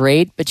heard are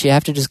great, but you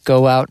have to just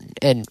go out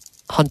and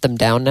hunt them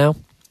down now.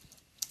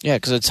 Yeah,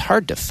 because it's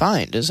hard to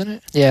find, isn't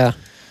it? Yeah.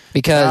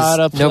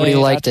 Because nobody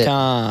liked it.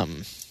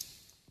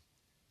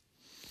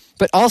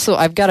 But also,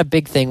 I've got a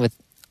big thing with...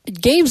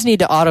 Games need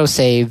to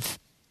autosave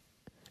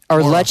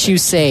or let you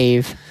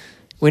save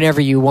whenever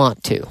you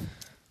want to.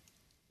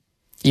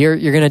 You're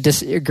going to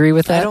disagree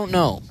with that? I don't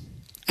know.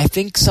 I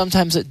think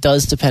sometimes it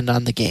does depend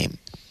on the game.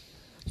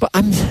 But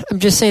I'm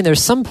just saying,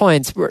 there's some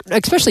points where,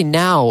 especially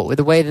now, with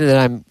the way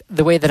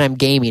that I'm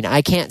gaming,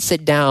 I can't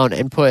sit down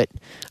and put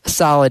a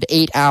solid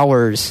 8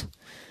 hours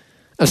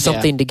of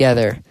something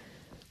together.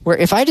 Where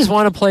if I just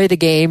want to play the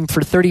game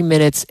for 30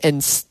 minutes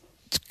and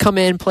come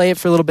in, play it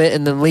for a little bit,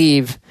 and then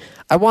leave,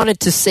 I wanted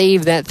to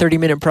save that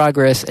 30-minute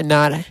progress and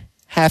not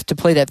have to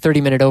play that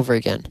 30-minute over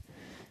again.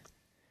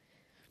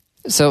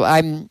 So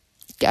I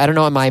don't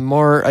know, am I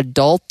more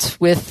adult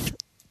with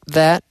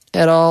that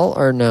at all,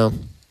 or no?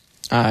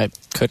 I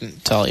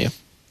couldn't tell you.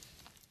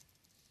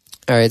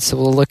 All right, so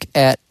we'll look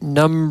at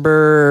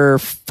number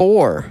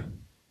 4.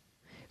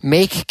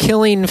 Make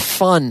killing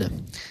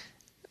fun.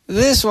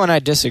 This one I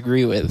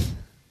disagree with.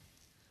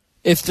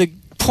 If the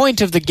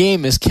point of the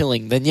game is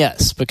killing, then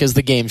yes, because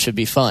the game should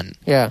be fun.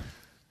 Yeah.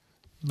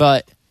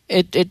 But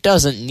it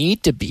doesn't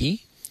need to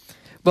be.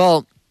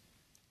 Well,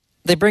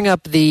 they bring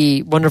up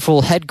the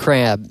wonderful head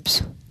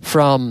crabs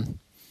from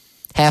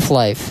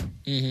Half-Life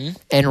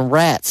and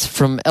rats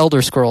from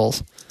Elder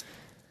Scrolls.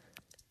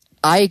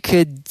 I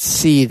could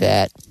see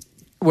that,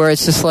 where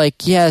it's just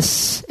like,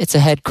 yes, it's a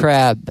head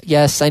crab.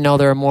 Yes, I know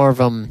there are more of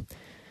them.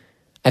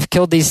 I've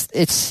killed these.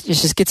 It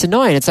just gets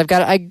annoying.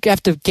 I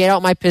have to get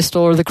out my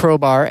pistol or the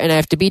crowbar, and I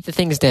have to beat the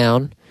things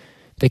down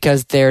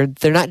because they're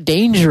not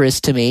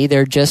dangerous to me.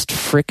 They're just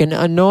freaking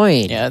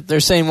annoying. Yeah, they're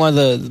saying one of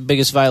the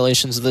biggest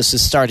violations of this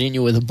is starting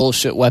you with a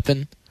bullshit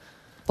weapon,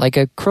 like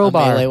a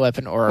crowbar, a melee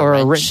weapon, or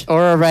a wrench.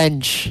 Or a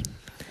wrench.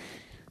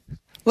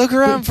 Look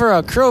around for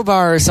a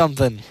crowbar or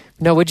something.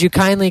 No, would you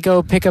kindly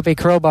go pick up a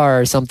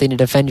crowbar or something to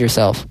defend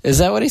yourself? Is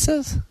that what he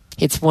says?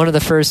 It's one of the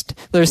first.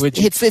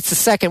 It's the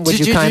second. Would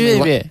you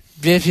kindly?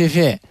 Meow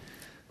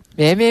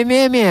Meow meow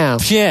meow meow.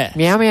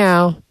 Meow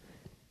meow.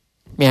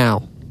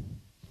 Meow.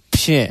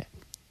 Pshit.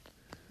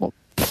 Well,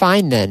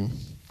 fine then.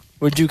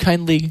 Would you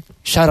kindly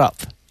shut up?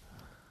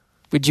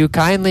 Would you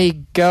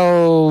kindly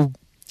go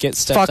get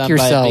stepped fuck on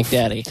yourself? By a Big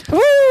Daddy? Woo!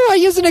 I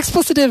used an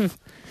expletive.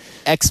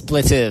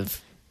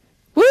 Expletive.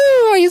 Woo!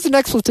 I used an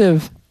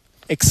expletive.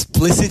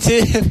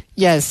 Explicitive?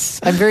 Yes,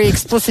 I'm very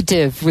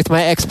explicitive with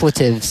my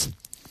expletives.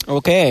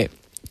 Okay.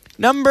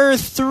 Number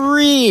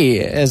 3,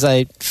 as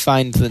I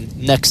find the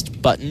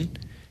next button.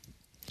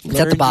 It's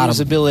at the bottom.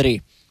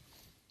 Usability.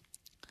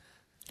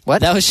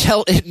 What? Thou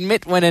shalt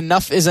admit when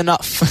enough is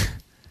enough.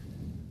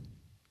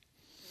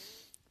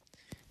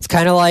 It's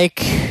kind of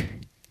like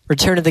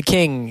Return of the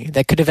King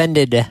that could have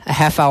ended a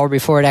half hour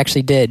before it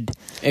actually did.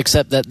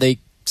 Except that they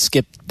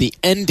skipped the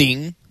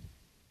ending.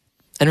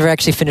 I never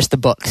actually finished the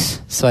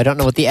books, so I don't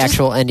know what the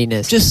actual ending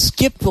is. Just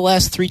skip the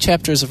last 3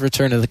 chapters of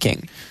Return of the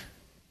King.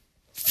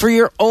 For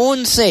your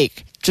own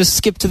sake, just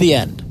skip to the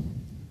end.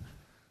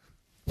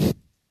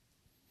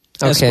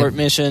 Okay. Escort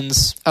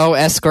missions. Oh,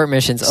 escort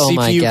missions. Oh,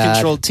 my God.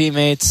 CPU-controlled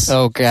teammates.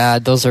 Oh,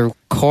 God. Those are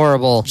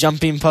horrible.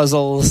 Jumping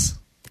puzzles.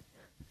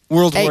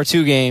 World War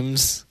II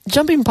games.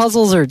 Jumping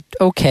puzzles are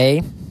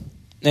okay.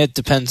 It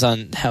depends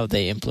on how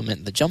they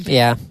implement the jumping.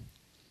 Yeah.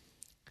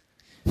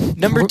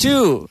 Number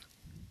 2.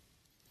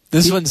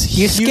 This one's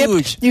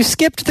huge. You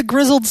skipped the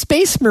Grizzled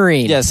Space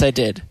Marine. Yes, I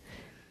did.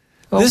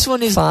 Oh, this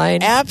one is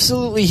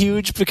absolutely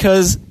huge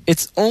because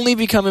it's only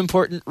become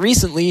important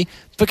recently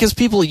because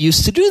people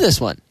used to do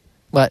this one.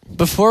 What?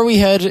 Before we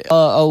had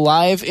a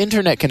live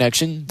internet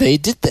connection, they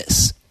did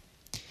this.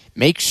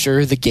 Make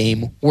sure the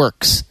game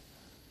works.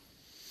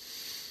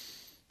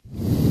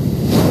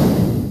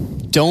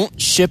 Don't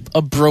ship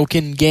a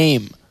broken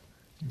game.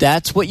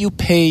 That's what you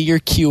pay your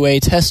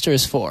QA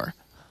testers for.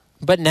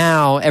 But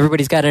now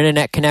everybody's got an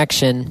internet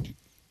connection.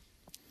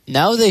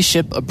 Now they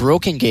ship a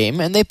broken game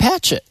and they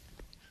patch it.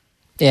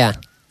 Yeah.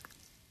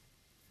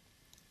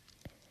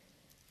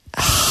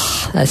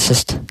 That's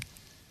just...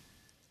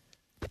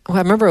 I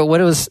remember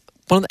what it was...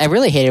 I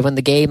really hated when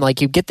the game,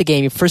 like, you get the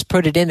game, you first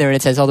put it in there, and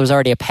it says, oh, there's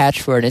already a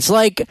patch for it. And it's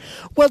like,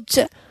 well...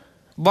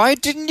 Why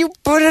didn't you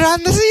put it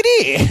on the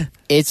CD?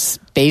 It's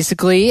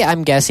basically,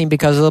 I'm guessing,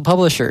 because of the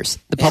publishers.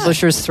 The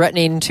publishers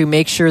threatening to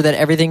make sure that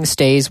everything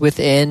stays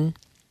within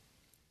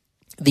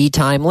the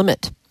time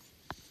limit.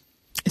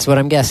 Is what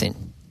I'm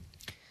guessing.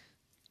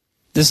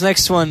 This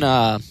next one...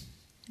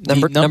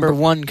 Number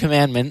 1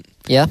 commandment.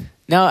 Yeah.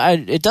 Now,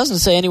 it doesn't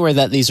say anywhere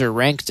that these are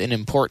ranked in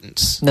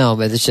importance. No,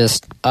 but it's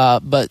just...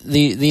 but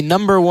the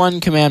number 1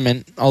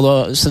 commandment,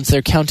 although since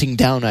they're counting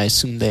down, I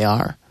assume they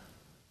are.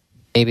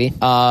 Maybe.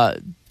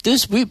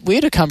 We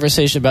had a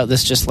conversation about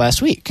this just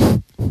last week.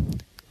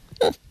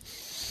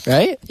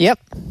 Right? Yep.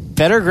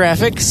 Better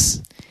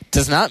graphics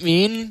does not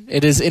mean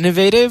it is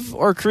innovative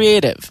or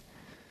creative.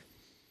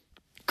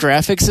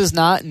 Graphics is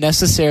not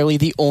necessarily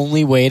the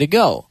only way to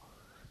go.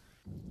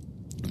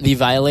 The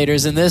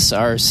violators in this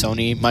are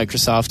Sony,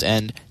 Microsoft,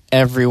 and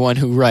everyone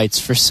who writes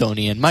for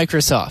Sony and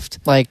Microsoft.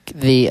 Like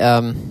the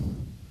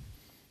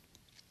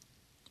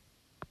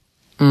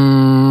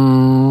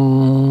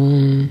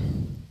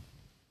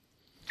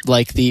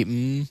like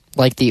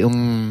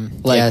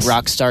yes.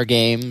 Rockstar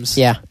Games,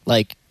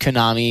 like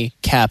Konami,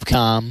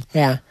 Capcom.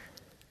 Yeah,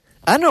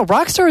 I don't know.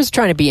 Rockstar is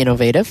trying to be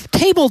innovative.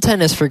 Table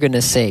tennis, for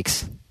goodness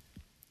sakes.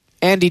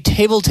 Andy,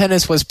 table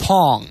tennis was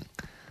Pong.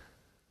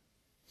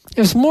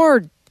 It was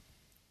more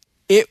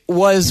It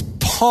was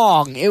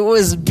Pong. It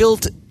was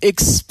built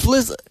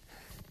expressly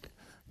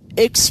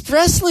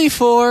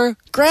for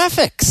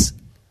graphics.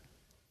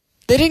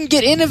 They didn't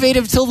get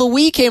innovative till the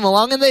Wii came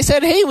along, and they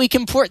said, hey, we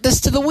can port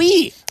this to the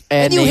Wii.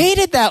 And you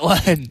hated that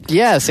one.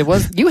 Yes, it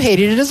was. You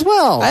hated it as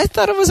well. I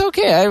thought it was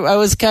okay. I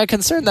was kind of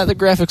concerned that the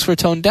graphics were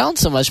toned down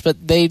so much,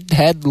 but they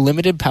had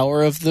limited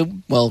power of the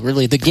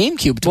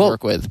GameCube to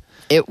work with.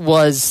 It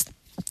was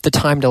the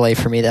time delay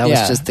for me. That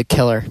was just the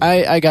killer.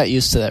 I got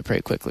used to that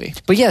pretty quickly.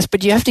 But you have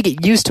to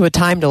get used to a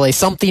time delay.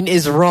 Something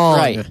is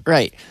wrong.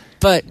 Right.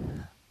 But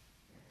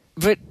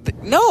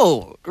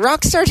no,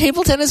 Rockstar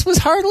Table Tennis was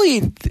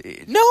hardly...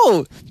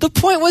 No, the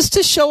point was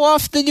to show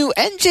off the new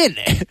engine.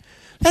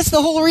 That's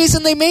the whole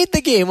reason they made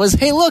the game, was,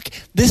 hey, look,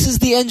 this is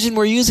the engine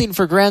we're using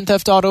for Grand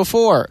Theft Auto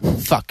 4.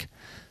 Fuck.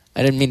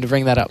 I didn't mean to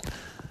bring that up.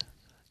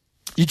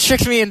 You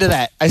tricked me into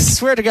that. I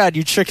swear to God,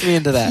 you tricked me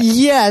into that.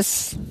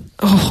 Yes.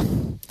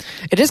 Oh.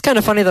 It is kind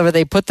of funny, though, where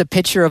they put the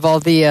picture of all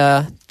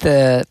the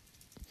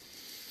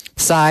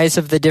size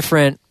of the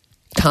different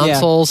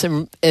consoles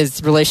in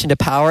relation to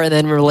power and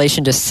then in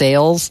relation to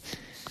sales.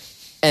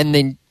 And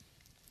then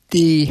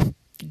the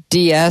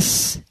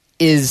DS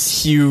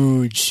is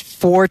huge.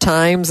 4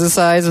 times the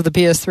size of the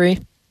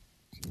PS3.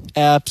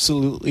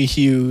 Absolutely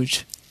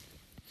huge.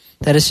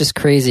 That is just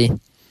crazy.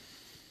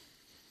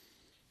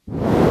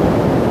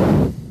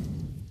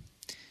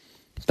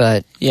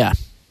 But yeah.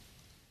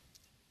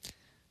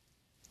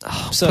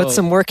 Put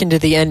some work into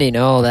the ending.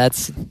 Oh,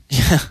 that's...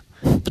 Yeah.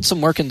 Put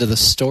some work into the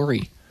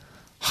story.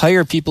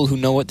 Hire people who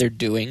know what they're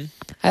doing.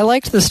 I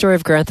liked the story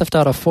of Grand Theft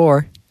Auto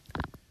 4.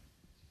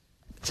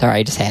 Sorry,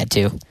 I just had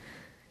to.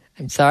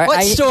 I'm sorry.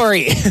 What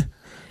story?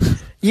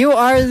 You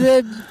are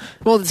the...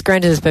 Well, it's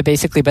granted, it's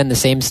basically been the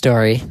same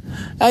story.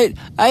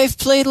 I've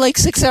played like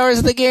 6 hours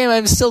of the game.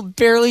 I've still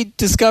barely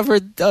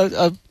discovered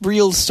a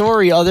real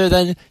story other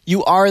than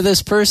you are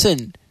this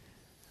person.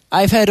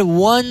 I've had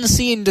one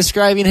scene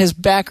describing his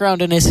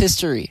background and his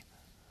history.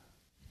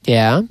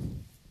 Yeah?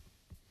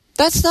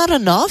 That's not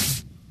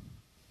enough?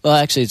 Well,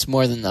 actually, it's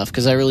more than enough,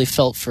 because I really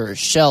felt for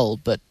Shell,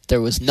 but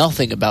there was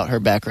nothing about her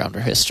background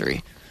or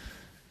history.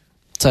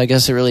 So I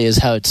guess it really is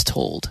how it's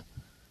told.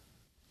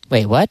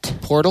 Wait, what?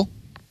 Portal?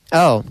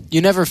 Oh.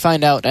 You never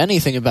find out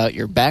anything about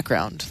your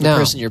background, the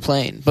person you're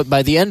playing. But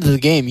by the end of the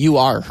game, you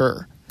are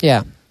her.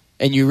 Yeah.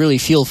 And you really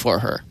feel for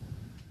her.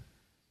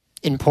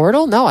 In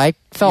Portal? No, I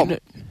felt...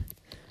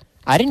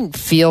 I didn't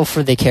feel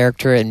for the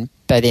character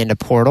by the end of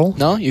Portal.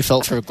 No? You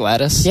felt for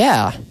Gladys?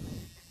 Yeah.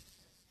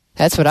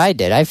 That's what I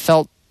did. I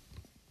felt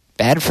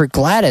bad for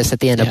Gladys at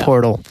the end of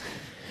Portal.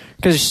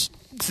 Because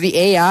it's the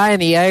AI,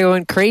 and the AI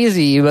went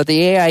crazy, but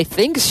the AI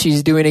thinks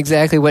she's doing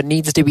exactly what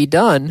needs to be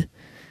done,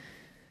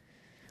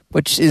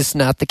 which is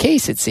not the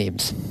case, it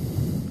seems.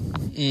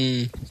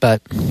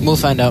 But we'll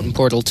find out in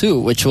Portal 2,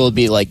 which will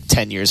be like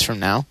 10 years from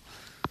now.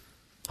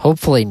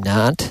 Hopefully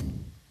not.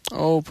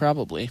 Oh,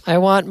 probably. I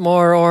want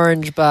more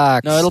Orange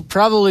Box. No, it'll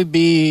probably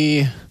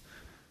be,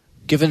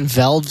 given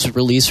Valve's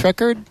release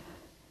record,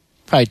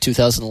 probably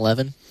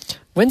 2011.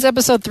 When's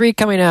Episode 3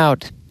 coming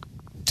out?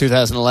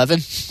 2011.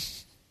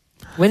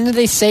 When did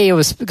they say it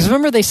was... Because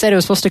remember they said it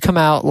was supposed to come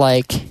out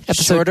like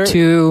Episode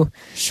 2...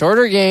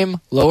 Shorter game,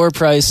 lower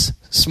price,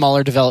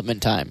 smaller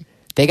development time.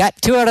 They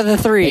got 2 out of the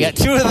 3. They got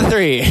 2 out of the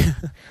 3.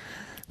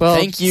 Well,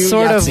 thank you,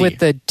 sort Yahtzee. of with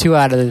the 2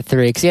 out of the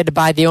 3, because you had to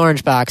buy the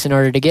Orange Box in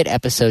order to get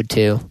Episode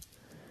 2.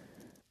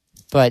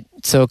 But,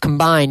 so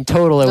combined,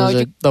 total, it was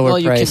a lower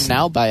price. Well, you can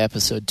now buy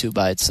Episode 2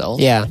 by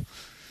itself. Yeah.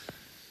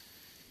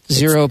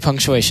 0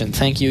 punctuation.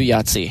 Thank you,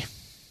 Yahtzee.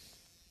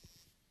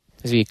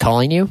 Is he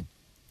calling you?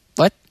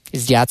 What?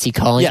 Is Yahtzee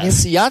calling you?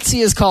 Yes,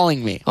 Yahtzee is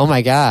calling me. Oh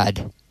my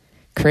God.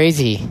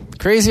 Crazy.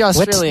 Crazy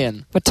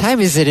Australian. What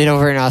time is it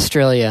over in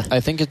Australia? I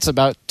think it's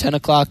about 10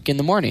 o'clock in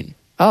the morning.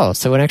 Oh,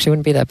 so it actually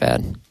wouldn't be that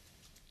bad.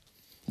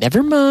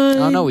 Never mind.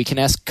 Oh no, we can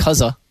ask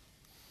Cuzza.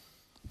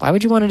 Why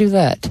would you want to do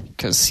that?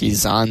 Because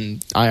he's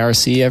on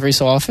IRC every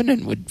so often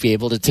and would be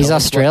able to tell He's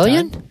us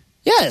Australian? what time.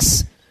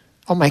 Yes.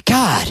 Oh my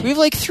God. We have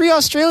like 3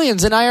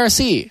 Australians in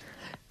IRC.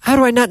 How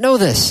do I not know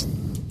this?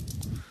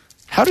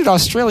 How did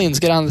Australians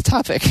get on the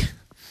topic?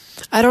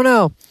 I don't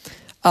know.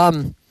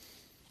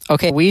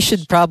 Okay, we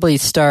should probably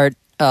start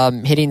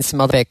hitting some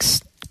other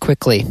picks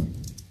quickly.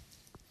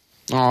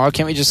 Oh,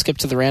 can't we just skip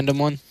to the random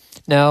one?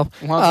 No.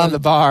 The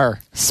bar.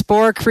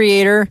 Spore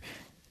Creator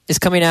is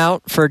coming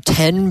out for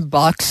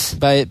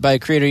 $10. By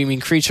creator, you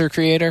mean creature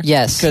creator?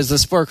 Yes. Because the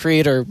Spore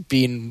Creator,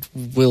 being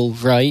Will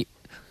Wright,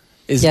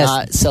 is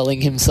not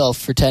selling himself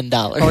for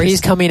 $10. Or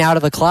he's coming out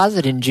of the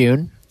closet in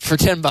June. For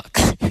 $10.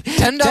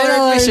 $10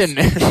 admission.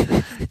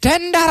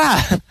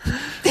 $10.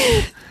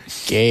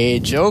 Gay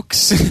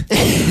jokes.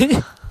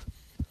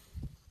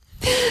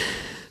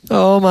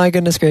 Oh my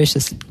goodness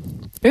gracious.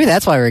 Maybe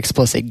that's why we're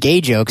explicit.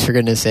 Gay jokes, for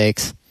goodness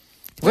sakes.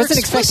 We're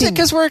explicit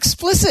because we're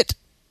explicit.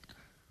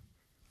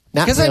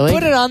 Not because really. I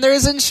put it on there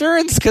as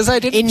insurance because I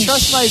didn't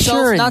trust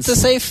myself not to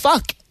say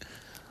fuck.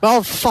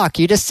 Well, fuck.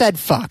 You just said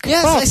fuck.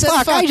 Yes, well, I said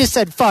fuck. I just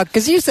said fuck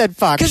because you said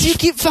fuck. Because you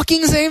keep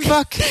fucking saying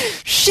fuck.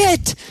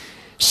 Shit.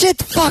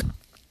 Shit, fuck.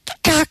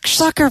 Cock,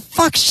 sucker,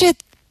 fuck,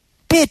 shit.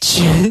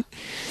 bitch.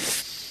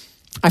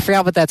 I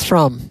forgot what that's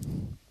from.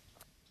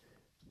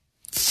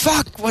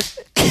 Fuck, what?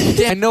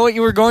 I know what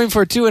you were going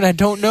for, too, and I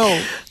don't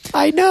know.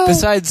 I know.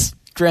 Besides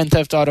Grand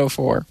Theft Auto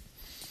 4.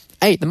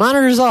 Hey, the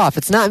monitor's off.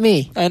 It's not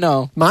me. I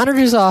know.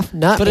 Monitor's off,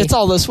 not but me. But it's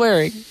all the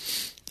swearing.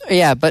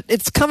 Yeah, but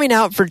it's coming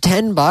out for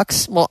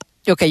 $10. Well,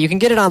 okay, you can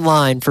get it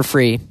online for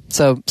free.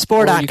 So,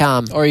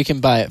 Spore.com. Or you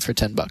can buy it for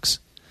 $10.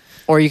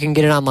 Or you can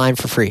get it online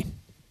for free.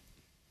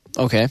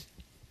 Okay.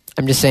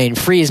 I'm just saying,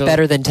 free is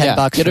better than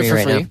 $10 get it for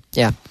right free. now.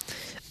 Yeah.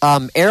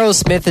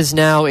 Aerosmith is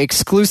now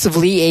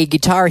exclusively a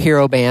Guitar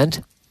Hero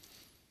band.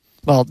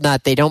 Well,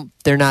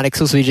 they're not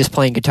exclusively just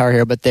playing Guitar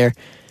Hero, but they're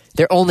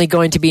only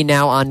going to be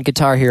now on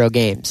Guitar Hero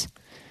games.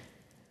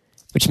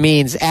 Which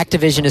means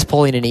Activision is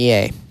pulling an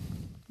EA.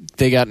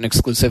 They got an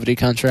exclusivity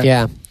contract?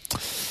 Yeah.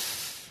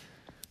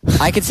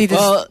 I could see this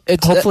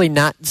hopefully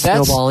not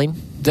snowballing.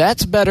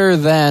 That's better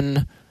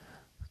than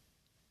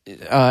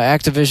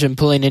Activision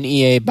pulling an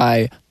EA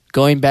by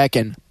going back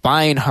and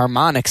buying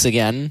Harmonix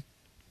again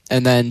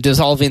and then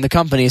dissolving the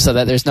company so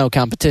that there's no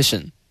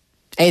competition.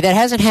 Hey, that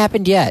hasn't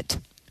happened yet.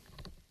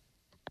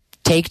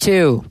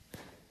 Take-Two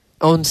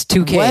owns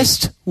 2K.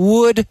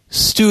 Westwood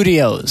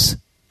Studios.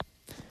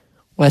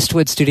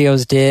 Westwood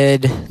Studios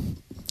did...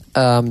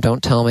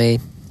 don't tell me.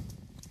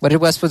 What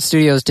did Westwood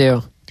Studios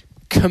do?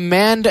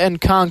 Command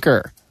and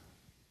Conquer.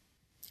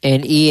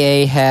 And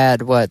EA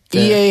had what?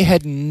 EA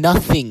had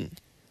nothing.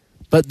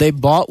 But they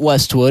bought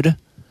Westwood,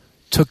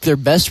 took their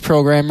best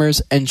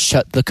programmers, and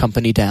shut the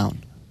company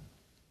down.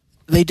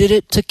 They did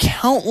it to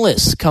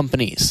countless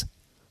companies.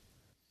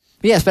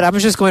 Yes, but I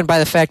was just going by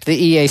the fact that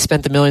EA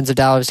spent the millions of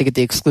dollars to get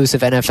the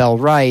exclusive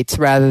NFL rights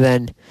rather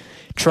than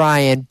try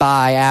and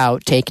buy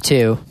out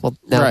Take-Two. Well,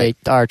 now They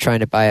are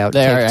trying to buy out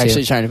Take-Two. They are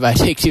actually trying to buy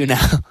Take-Two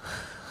now.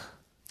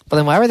 Well,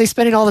 then why were they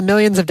spending all the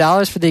millions of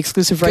dollars for the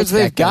exclusive rights?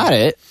 Because they've got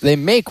it. They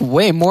make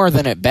way more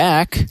than it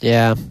back.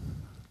 Yeah.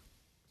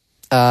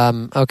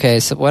 Okay,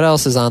 so what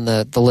else is on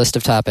the list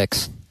of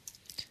topics?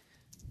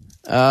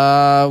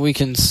 We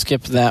can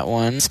skip that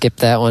one. Skip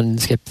that one.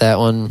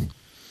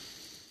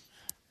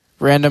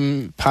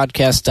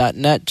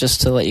 Randompodcast.net,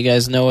 just to let you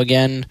guys know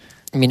again.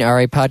 You mean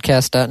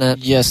rapodcast.net?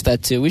 Yes,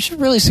 that too. We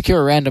should really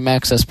secure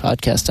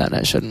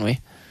randomaccesspodcast.net, shouldn't we?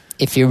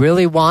 If you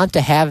really want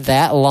to have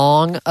that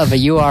long of a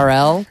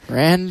URL,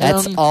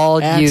 that's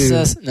all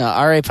access. No,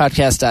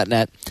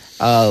 rapodcast.net.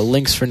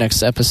 Links for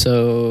next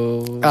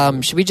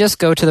episode. Should we just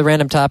go to the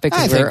random topic?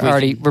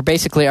 We're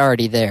basically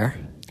already there.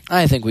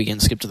 I think we can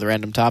skip to the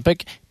random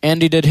topic.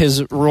 Andy did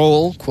his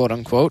roll, quote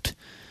unquote.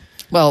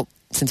 Well,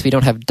 since we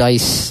don't have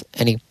dice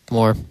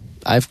anymore,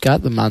 I've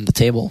got them on the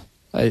table.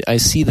 I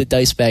see the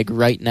dice bag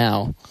right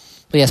now.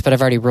 Well, yes, but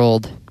I've already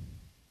rolled.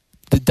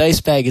 The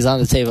dice bag is on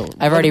the table.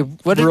 What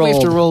did we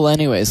have to roll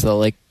anyways, though?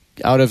 Like,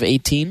 out of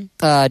 18?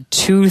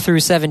 2 through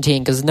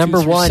 17, because number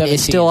 1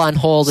 is still on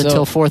hold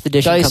until 4th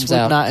edition comes out.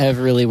 Dice would not have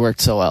really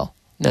worked so well.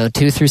 No,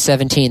 2 through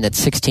 17, that's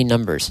 16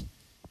 numbers.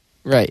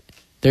 Right.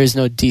 There is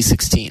no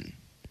D16.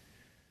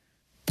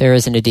 There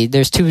isn't a D.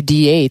 There's 2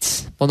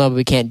 D8s. Well, no, but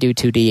we can't do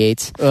 2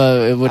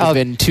 D8s. It would have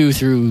been 2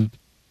 through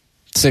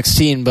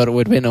 16, but it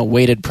would have been a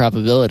weighted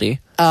probability.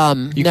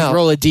 You could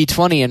roll a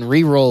D20 and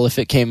re-roll if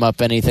it came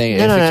up anything.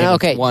 No.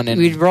 Okay,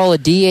 we'd roll a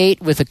D8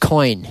 with a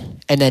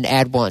coin and then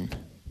add 1.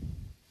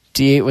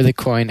 D8 with a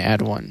coin,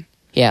 add 1.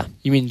 Yeah.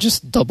 You mean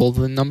just double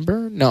the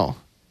number? No.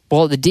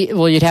 Well,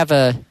 you'd have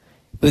the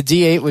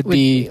D8 would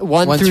be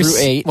 1 through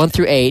 8. 1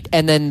 through 8,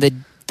 and then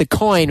the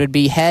coin would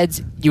be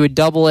heads. You would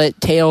double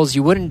it. Tails,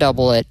 you wouldn't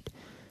double it,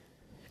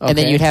 and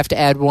then you'd have to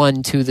add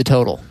 1 to the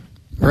total.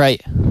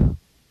 Right.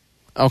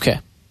 Okay.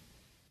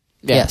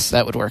 Yeah, yes,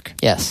 that would work.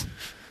 Yes.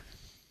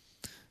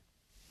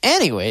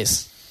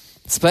 Anyways.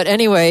 But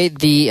anyway,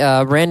 the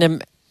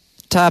random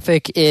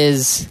topic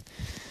is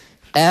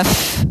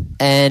FNT.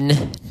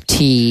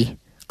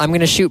 I'm going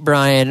to shoot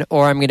Brian,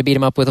 or I'm going to beat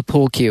him up with a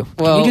pool cue.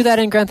 Can you do that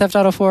in Grand Theft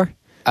Auto 4?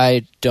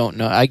 I don't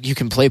know. You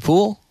can play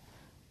pool?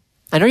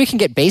 I know you can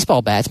get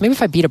baseball bats. Maybe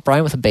if I beat up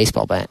Brian with a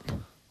baseball bat.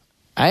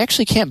 I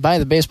actually can't buy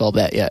the baseball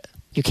bat yet.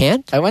 You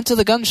can't? I went to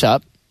the gun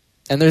shop,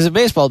 and there's a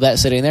baseball bat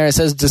sitting there. It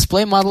says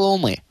display model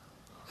only.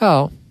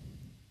 Oh.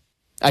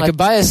 I could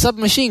buy a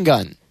submachine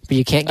gun. But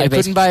you can't get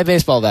couldn't buy a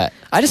baseball bat.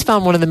 I just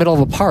found one in the middle of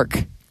a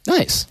park.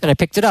 Nice. And I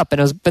picked it up,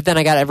 but then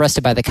I got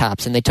arrested by the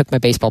cops, and they took my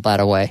baseball bat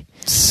away.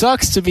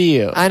 Sucks to be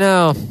you. I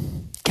know.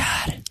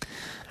 God.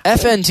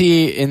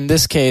 FNT, in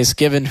this case,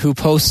 given who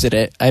posted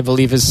it, I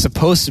believe is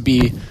supposed to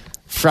be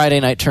Friday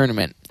Night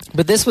Tournament.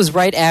 But this was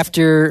right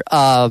after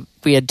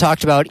we had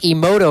talked about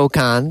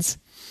Emotocons.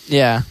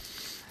 Yeah.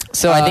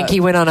 So I think he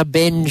went on a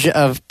binge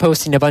of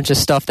posting a bunch of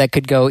stuff that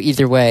could go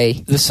either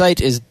way. The site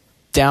is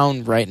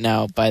down right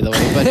now, by the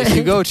way. But if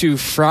you go to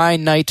Fry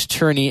Night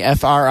Tourney,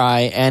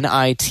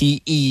 FRINITE,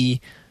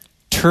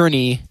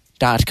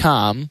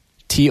 tourney.com,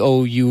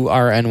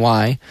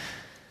 TOURNY.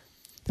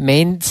 The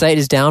main site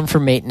is down for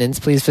maintenance.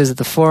 Please visit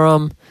the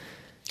forum.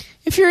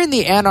 If you're in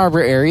the Ann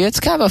Arbor area, it's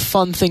kind of a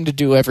fun thing to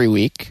do every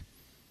week.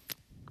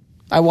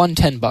 I won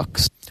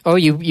 $10. Oh,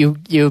 you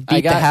beat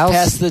the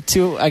house?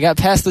 I got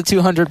past the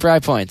 200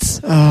 bribe points.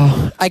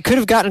 Oh, I could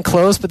have gotten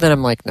close, but then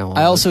I'm like, no.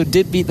 I also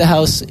did beat the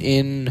house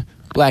in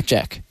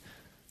blackjack.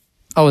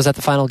 Oh, was that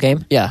the final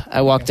game? Yeah,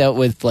 I walked out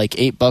with like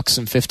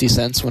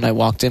 $8.50 when I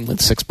walked in with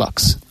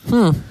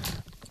 $6.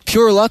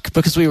 Pure luck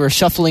because we were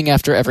shuffling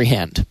after every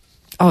hand.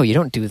 Oh, you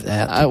don't do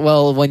that.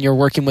 Well, when you're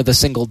working with a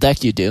single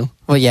deck, you do.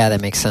 Well, yeah,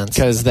 that makes sense.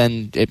 Because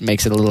then it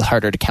makes it a little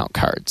harder to count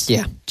cards.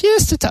 Yeah.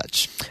 Just a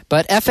touch.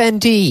 But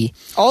FNT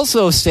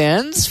also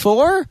stands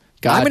for...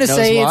 God I'm going to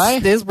say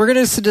we're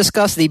going to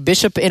discuss the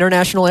Bishop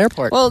International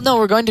Airport. Well, no,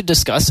 we're going to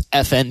discuss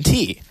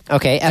FNT.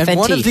 Okay, FNT. And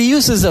one of the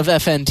uses of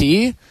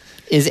FNT...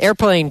 is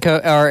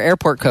or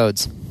airport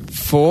codes.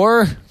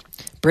 For...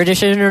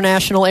 British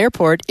International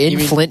Airport in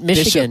Flint,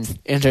 Michigan. Bishop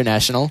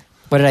International.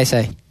 What did I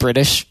say?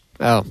 British.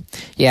 Oh,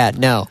 yeah,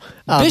 no.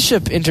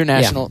 Bishop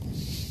International.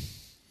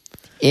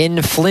 Yeah.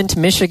 In Flint,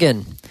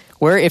 Michigan.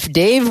 Where if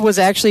Dave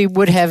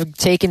would have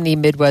taken the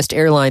Midwest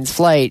Airlines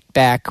flight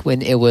back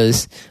when it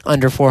was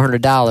under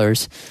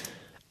 $400,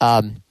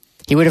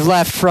 he would have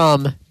left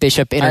from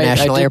Bishop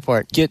International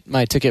Airport. Get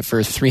my ticket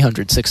for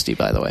 $360,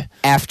 by the way.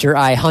 After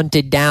I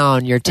hunted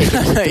down your ticket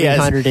for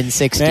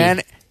 $360.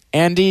 Man,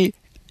 Andy,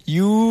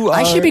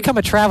 I should become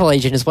a travel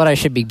agent is what I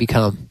should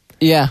become.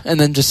 Yeah, and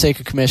then just take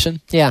a commission.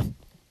 Yeah.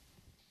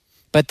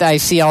 But I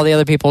see all the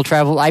other people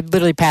travel. I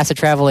literally pass a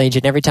travel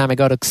agent every time I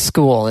go to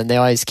school, and they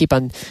always keep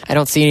on. I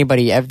don't see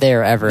anybody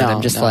there ever, and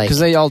I'm just like... because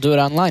they all do it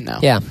online now.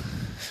 Yeah.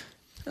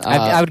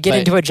 I would get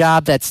into a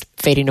job that's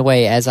fading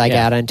away as I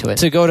got into it.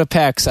 To go to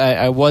PAX,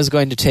 I was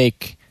going to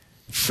take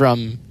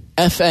from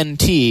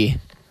FNT,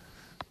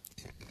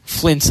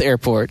 Flint's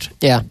Airport,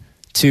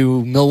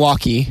 to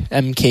Milwaukee,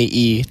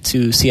 MKE,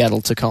 to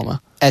Seattle,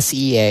 Tacoma.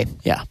 SEA.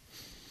 Yeah.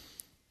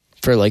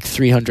 For like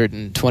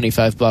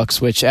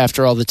 $325, which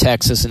after all the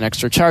taxes and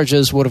extra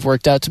charges would have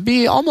worked out to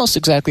be almost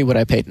exactly what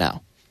I paid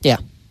now. Yeah.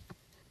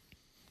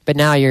 But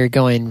now you're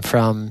going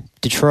from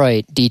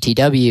Detroit,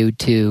 DTW,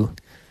 to...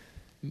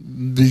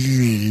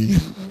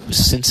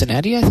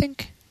 Cincinnati, I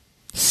think?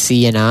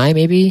 CNI,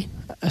 maybe?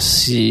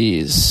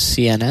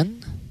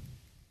 CNN?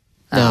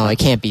 No, it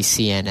can't be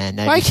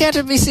CNN. Why can't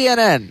it be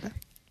CNN?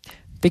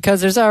 Because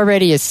there's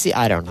already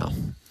I don't know.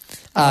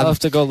 I'll have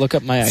to go look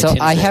up my itinerary.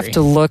 So I have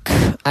to look...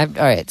 all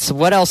right, so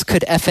what else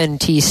could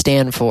FNT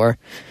stand for?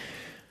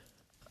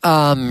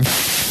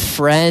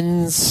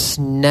 Friends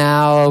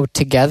now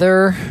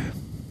together?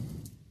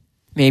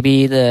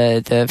 Maybe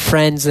the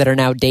friends that are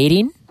now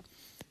dating?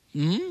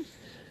 Mm-hmm.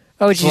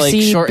 Oh, did you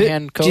see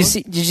shorthand code?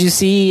 Did you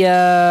see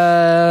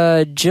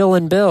Jill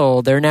and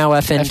Bill? They're now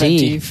FNT.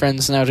 FNT,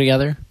 friends now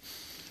together.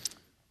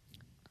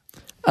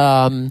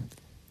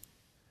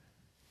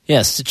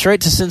 Yes,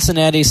 Detroit to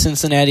Cincinnati,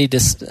 Cincinnati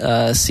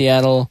to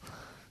Seattle.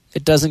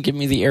 It doesn't give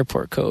me the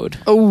airport code.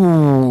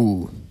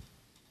 Oh.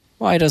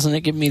 Why doesn't it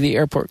give me the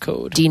airport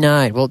code?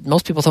 Denied. Well,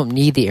 most people don't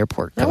need the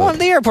airport code. I want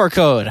the airport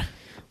code.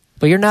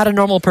 But you're not a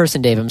normal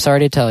person, Dave. I'm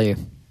sorry to tell you.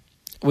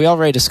 We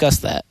already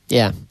discussed that.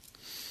 Yeah.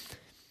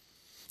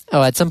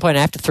 Oh, at some point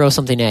I have to throw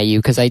something at you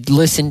because I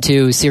listened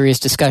to Serious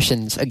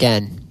Discussions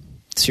again.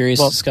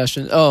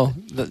 Discussions? Oh.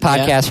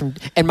 Podcast from...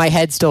 And my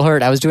head still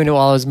hurt. I was doing it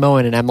while I was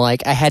mowing, and I'm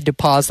like, I had to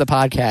pause the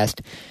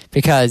podcast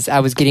because I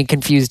was getting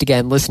confused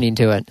again listening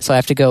to it. So I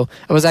have to go...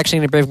 I was actually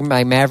going to bring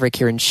my Maverick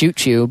here and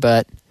shoot you,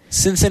 but...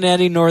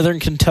 Cincinnati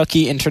Northern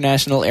Kentucky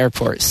International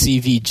Airport,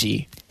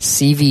 CVG.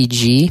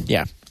 CVG?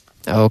 Yeah.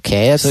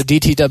 Okay. So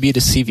DTW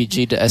to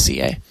CVG to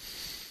SEA.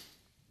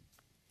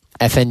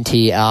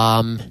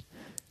 FNT.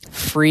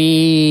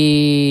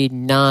 Free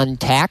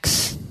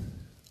non-tax?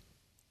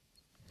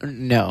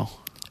 No.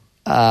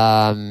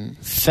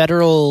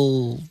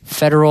 Federal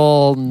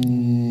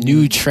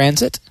New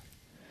Transit?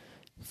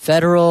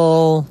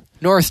 Federal...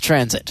 North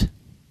Transit.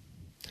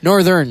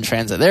 Northern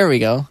Transit. There we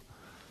go.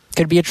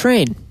 Could be a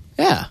train.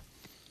 Yeah.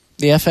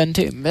 The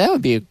FNT. That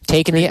would be I'm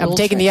taking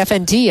the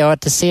FNT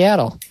out to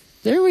Seattle.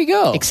 There we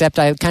go. Except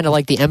I kind of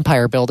like the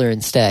Empire Builder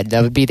instead.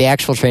 That would be the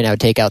actual train I would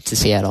take out to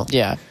Seattle.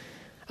 Yeah.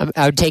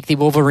 I would take the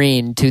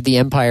Wolverine to the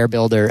Empire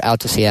Builder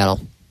out to Seattle.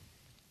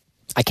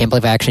 I can't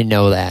believe I actually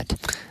know that.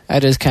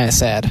 That is kind of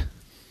sad.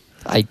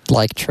 I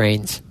like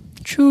trains.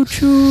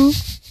 Choo-choo.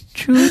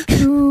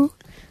 Choo-choo.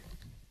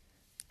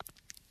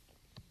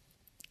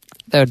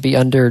 That would be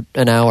under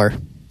an hour.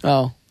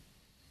 Oh.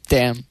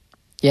 Damn.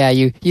 Yeah,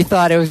 you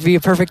thought it would be a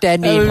perfect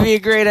ending. It would be a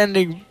great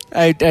ending.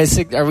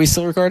 Are we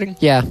still recording?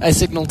 Yeah. I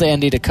signaled to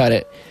Andy to cut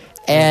it.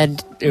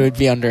 And it would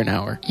be under an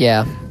hour.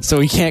 Yeah. So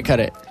we can't cut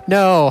it.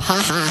 No.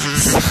 Ha ha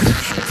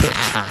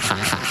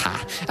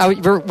ha.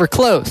 We're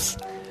close.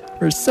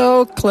 We're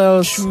so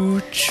close.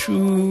 Choo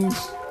choo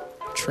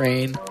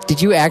train.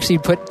 Did you actually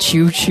put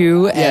choo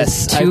choo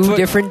as two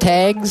different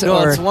tags?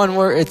 No, it's one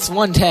word. It's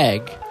one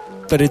tag,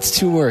 but it's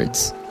two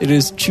words. It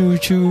is choo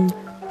choo.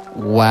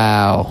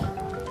 Wow.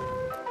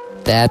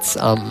 That's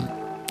something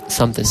so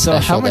special. So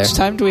how much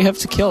time do we have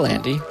to kill,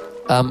 Andy?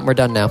 We're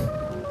done now.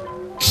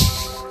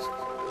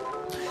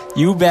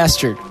 You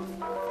bastard.